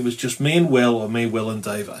if it was just me and Will or me, Will and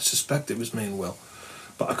Dave. I suspect it was me and Will,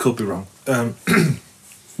 but I could be wrong.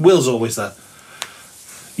 Will's always there,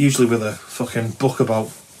 usually with a fucking book about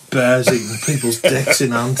bears eating people's dicks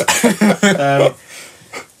in hand.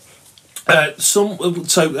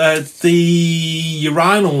 The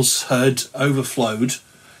urinals had overflowed.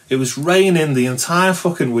 It was raining the entire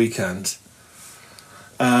fucking weekend.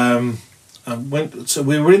 So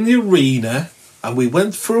we were in the arena and we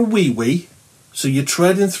went for a wee. So you're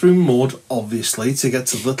treading through mud, obviously, to get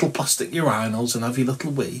to little plastic urinals and have your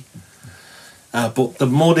little wee. But the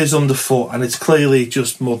mud is underfoot and it's clearly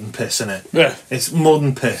just mud and piss in it. Yeah. It's mud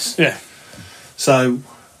and piss. Yeah. So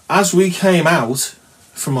as we came out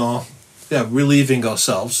from our relieving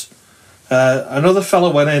ourselves, another fella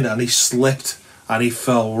went in and he slipped and he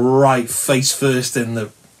fell right face first in the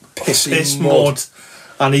Pissy piss mud. mud,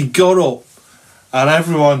 and he got up and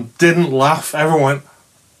everyone didn't laugh. Everyone went,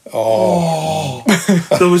 Oh,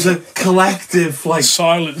 there was a collective, like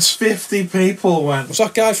Silence. 50 people went, was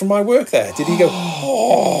that guy from my work there? Did he go?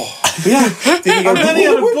 Oh, Yeah. Did he go, And then he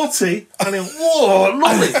had a whoop, butty, and he went, whoa,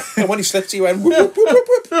 lovely. and when he slipped, he went, whoop, whoop,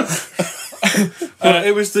 whoop, whoop.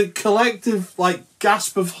 It was the collective, like,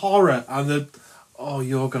 gasp of horror, and the,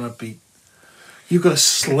 you're got to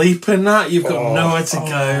sleep in that, you've got nowhere to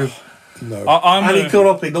go. No. And he got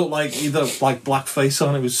up, he looked like blackface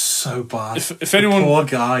on, it was so bad. If anyone, poor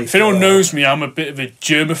guy. If anyone knows me, I'm a bit of a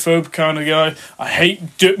germaphobe kind of guy. I hate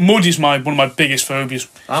mud is one of my biggest phobias.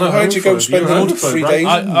 I know. Why'd you go spend You're a mud homophobe, 3 right? days?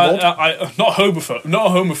 I not a homophobe. Not a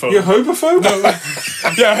homophobe. You're a homophobe?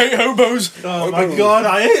 Yeah, I hate hobos. Oh my god,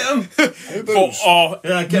 I hate them. But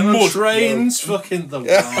Getting on mud. trains, fucking them.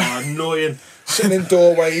 Annoying. Sitting in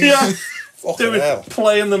doorways. Yeah. Fucking hell.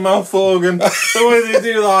 Playing the mouth organ. The way they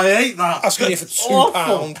do that, I hate that. Asking you for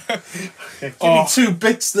Awful. £2. Give me 2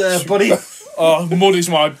 bits there, buddy. Mud is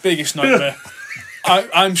my biggest nightmare.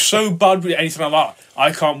 I'm so bad with anything like that.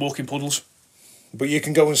 I can't walk in puddles. But you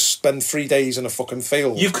can go and spend 3 days in a fucking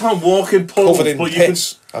field. You can't walk in puddles, covered in but you can.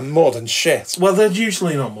 piss and mud and shit. Well, they're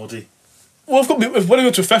usually not muddy. Well, when I go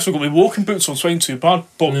to a festival, I've got my walking boots on, so it ain't too bad.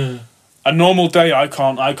 But a normal day, I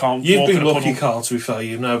can't. You've walk been in a lucky, puddle. Carl, to be fair.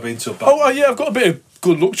 You've never been to a bad. Yeah, I've got a bit of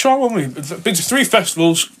good luck charm on me. I've been to 3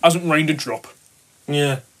 festivals, hasn't rained a drop.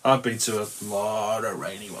 Yeah, I've been to a lot of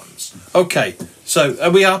rainy ones. Okay, so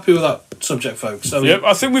are we happy with that subject, folks? Yep,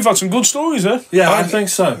 I think we've had some good stories there. Yeah, I think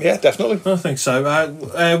so. Yeah, definitely. I think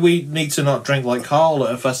so. We need to not drink like Carl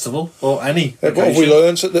at a festival or any. What have we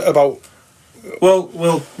occasion. learned about? Well,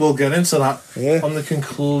 we'll get into that on the The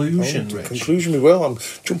conclusion, Rich. conclusion we will. I'm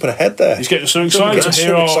jumping ahead there. He's getting so excited to getting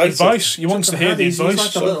hear so our excited. advice. He wants to hear the He's advice.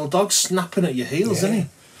 like a little dog snapping at your heels, isn't he?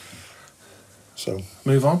 So,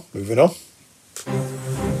 Move on. moving on.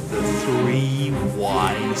 3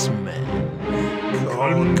 wise men.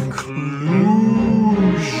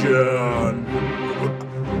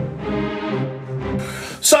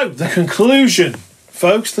 So, the conclusion,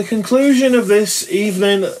 folks, the conclusion of this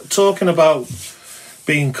evening, talking about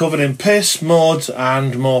being covered in piss, mud,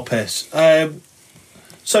 and more piss.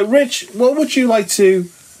 So, Rich, what would you like to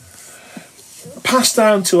pass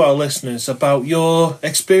down to our listeners about your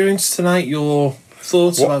experience tonight, your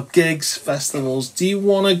thoughts about gigs, festivals? Do you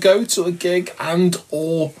want to go to a gig and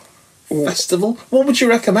or festival? What would you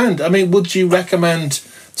recommend? I mean, would you recommend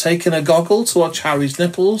taking a goggle to watch Harry's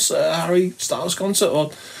Nipples at a Harry Styles concert,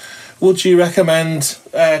 or would you recommend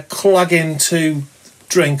clagging 2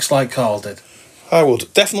 drinks like Carl did? I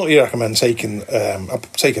would definitely recommend taking a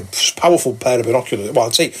powerful pair of binoculars. Well,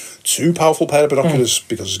 I'd say 2 powerful pair of binoculars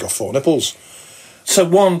because it's got 4 nipples. So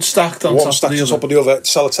one stacked on One top stacked of the on other. top of the other,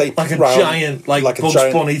 sellotape Like a round, giant, like a Bugs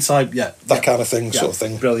giant- Bunny type, yeah. that kind of thing, sort of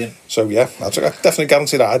thing. Brilliant. So yeah, I'd definitely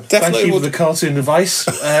guarantee that. I Thank definitely you would. for the cartoon advice.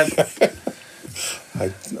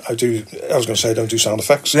 I do. I was going to say I don't do sound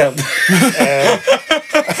effects. Yeah.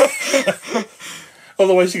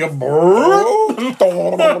 Otherwise, you go.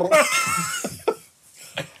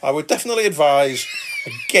 I would definitely advise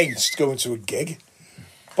against going to a gig.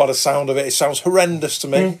 By the sound of it, it sounds horrendous to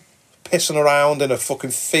me. Pissing around in a fucking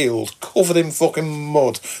field, covered in fucking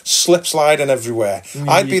mud, slip sliding everywhere.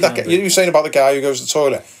 I'd be that guy. You were saying about the guy who goes to the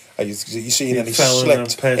toilet. You seen and he fell in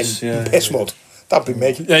slipped piss, in piss mud. That'd be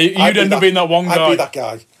me. Yeah, you'd end up being that one I'd guy. be that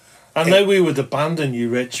guy. I know we would abandon you,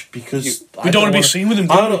 Rich, because We don't want to be seen with him,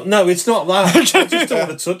 do we? No, it's not that. I just don't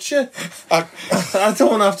want to touch you. I- I don't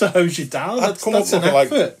want to have to hose you down. I'd That's come up an looking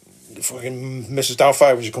like effort. fucking Mrs.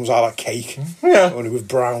 Doubtfire when she comes out of that cake. Yeah. Only with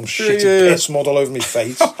brown shitty yeah. piss mud all over my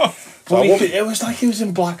face. So Well, I wouldn't- it was like he was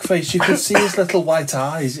in blackface. You could see his little white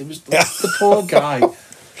eyes. It was the poor guy.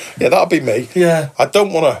 yeah, that'd be me. Yeah. I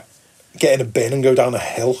don't want to get in a bin and go down a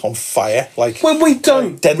hill on fire like Well, we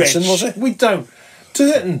don't. Denson, Rich. was it? We don't.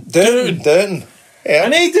 Durton. Durton. Yeah.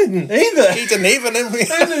 And he didn't either. He didn't even. He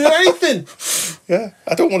didn't do anything. Yeah,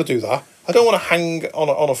 I don't want to do that. I don't want to hang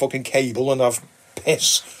on a fucking cable and have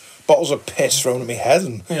bottles of piss thrown at my head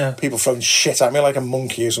and people throwing shit at me like a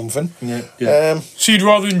monkey or something. Yeah. So you'd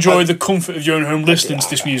rather enjoy the comfort of your own home listening to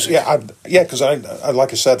this music? Because I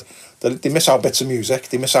like I said, they miss out bits of music.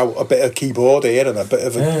 They miss out a bit of keyboard here and a bit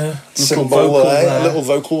of a cymbal vocal there, there. a little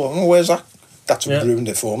vocal. Oh, where's that? That's ruined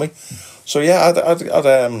it for me. So yeah,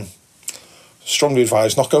 I'd strongly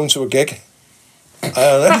advise not going to a gig.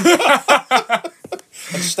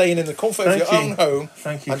 And staying in the comfort of your own home.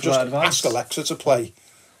 Thank you and for just that advice. ask Alexa to play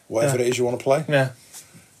whatever it is you want to play. Yeah.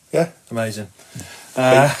 Yeah. Amazing.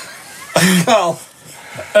 Carl.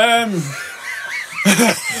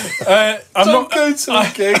 I'm Don't not. go to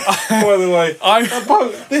a gig, by the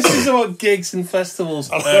way. This is about gigs and festivals.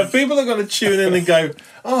 People are going to tune in and go,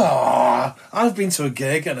 "Oh, I've been to a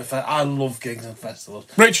gig and I love gigs and festivals."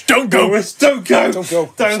 Rich, don't go. Don't go. Don't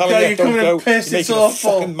go. Don't go. You're coming to piss. You're It's making a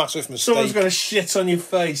awful. fucking massive mistake. Someone's going to shit on your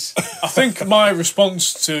face. I think my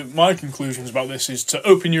response to my conclusions about this is to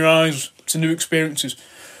open your eyes to new experiences,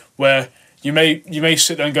 where you may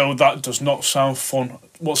sit there and go, "That does not sound fun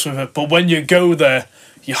whatsoever," but when you go there,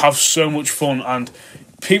 you have so much fun. And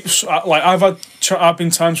people, like I've been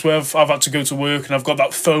times where I've had to go to work and I've got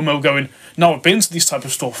that FOMO going. Now I've been to this type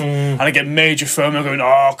of stuff, and I get major FOMO going. Oh,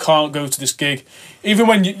 I can't go to this gig. Even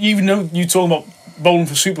when even though you talking about Bowling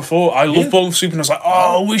for Soup before, I love Bowling for Soup, and I was like,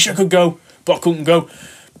 oh, I wish I could go, but I couldn't go.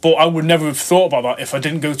 But I would never have thought about that if I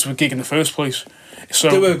didn't go to a gig in the first place. So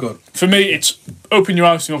They were good. for me, it's open your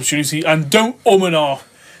eyes to the opportunity and don't and ah.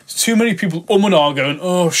 Too many people and ah going,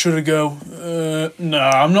 oh, should I go? Nah,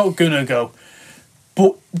 I'm not gonna go.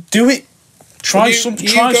 But do it. Try something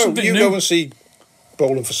You new. go and see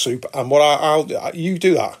Bowling for Soup, and what I'll you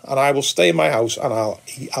do that, and I will stay in my house and I'll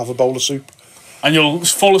have a bowl of soup. And you'll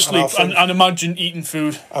fall asleep And and imagine eating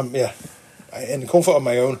food. Yeah, in the comfort of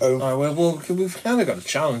my own home. All right, well, we've kind of got a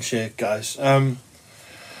challenge here, guys.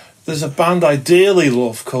 There's a band I dearly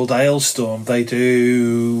love called Ailstorm. They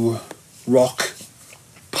do rock,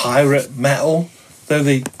 pirate metal. They're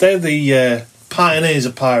the pioneers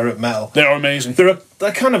of pirate metal. They are amazing.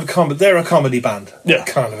 They're kind of they're a comedy band. Yeah.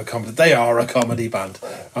 Kind of a comedy. They are a comedy band,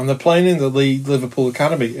 and they're playing in the Liverpool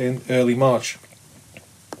Academy in early March.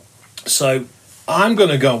 So I'm going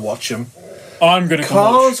to go and watch them. I'm going to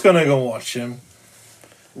Carl's going to go and watch them.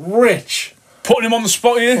 Rich. putting him on the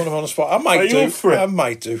spot here. Put him on the spot. I might Are you do. up for it? I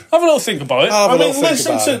might do. Have a little think about it. I'll have a little think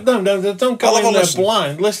listen about to it. no, don't go I'll have in a there listen.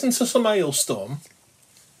 blind. Listen to some Ailstorm.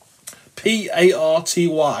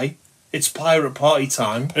 Party. It's pirate party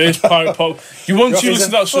time. It is pirate pop. You want to It's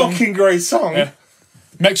listen to a that song? fucking great song. Yeah.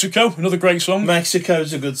 Mexico, another great song.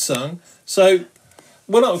 Mexico's a good song. So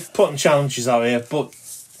we're not putting challenges out here, but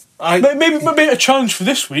Maybe a challenge for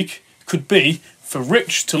this week could be for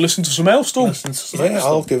Rich to listen to some Ailstorm. listen to some Yeah,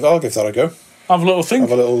 Ailstorm. I'll give that a go. Have a little think.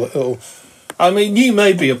 Have a little. I mean, you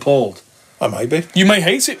may be appalled. I might be. You may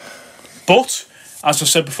hate it, but as I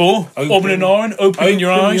said before, opening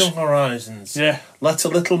your eyes. Your horizons. Yeah. Let a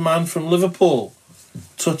little man from Liverpool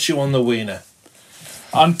touch you on the wiener.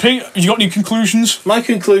 And Pete, you got any conclusions? My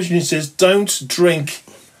conclusion is don't drink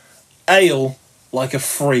ale like a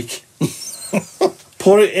freak.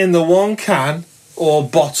 Put it in the one can or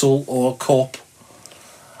bottle or cup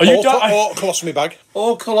Are you Or colostomy bag.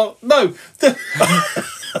 or no.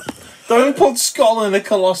 Don't put skull in a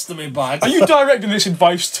colostomy bag. Are you directing this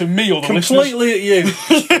advice to me or the listeners? Completely at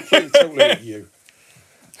you. Totally at you.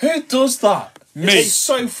 Who does that? Me. It's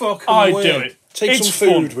so fucking I weird. do it. Take It's some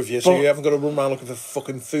food fun. with you, so But- you haven't got to run around looking for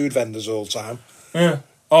fucking food vendors all the time. Yeah.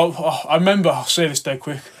 I remember. I'll say this dead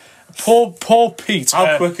quick. Poor Pete.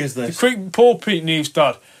 How quick is this? Poor Pete Neve's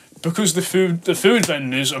dad, because the food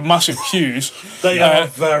vendors are massive queues. They are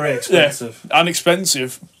very expensive. and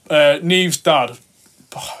expensive. Neve's dad,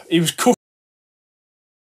 he was cooking.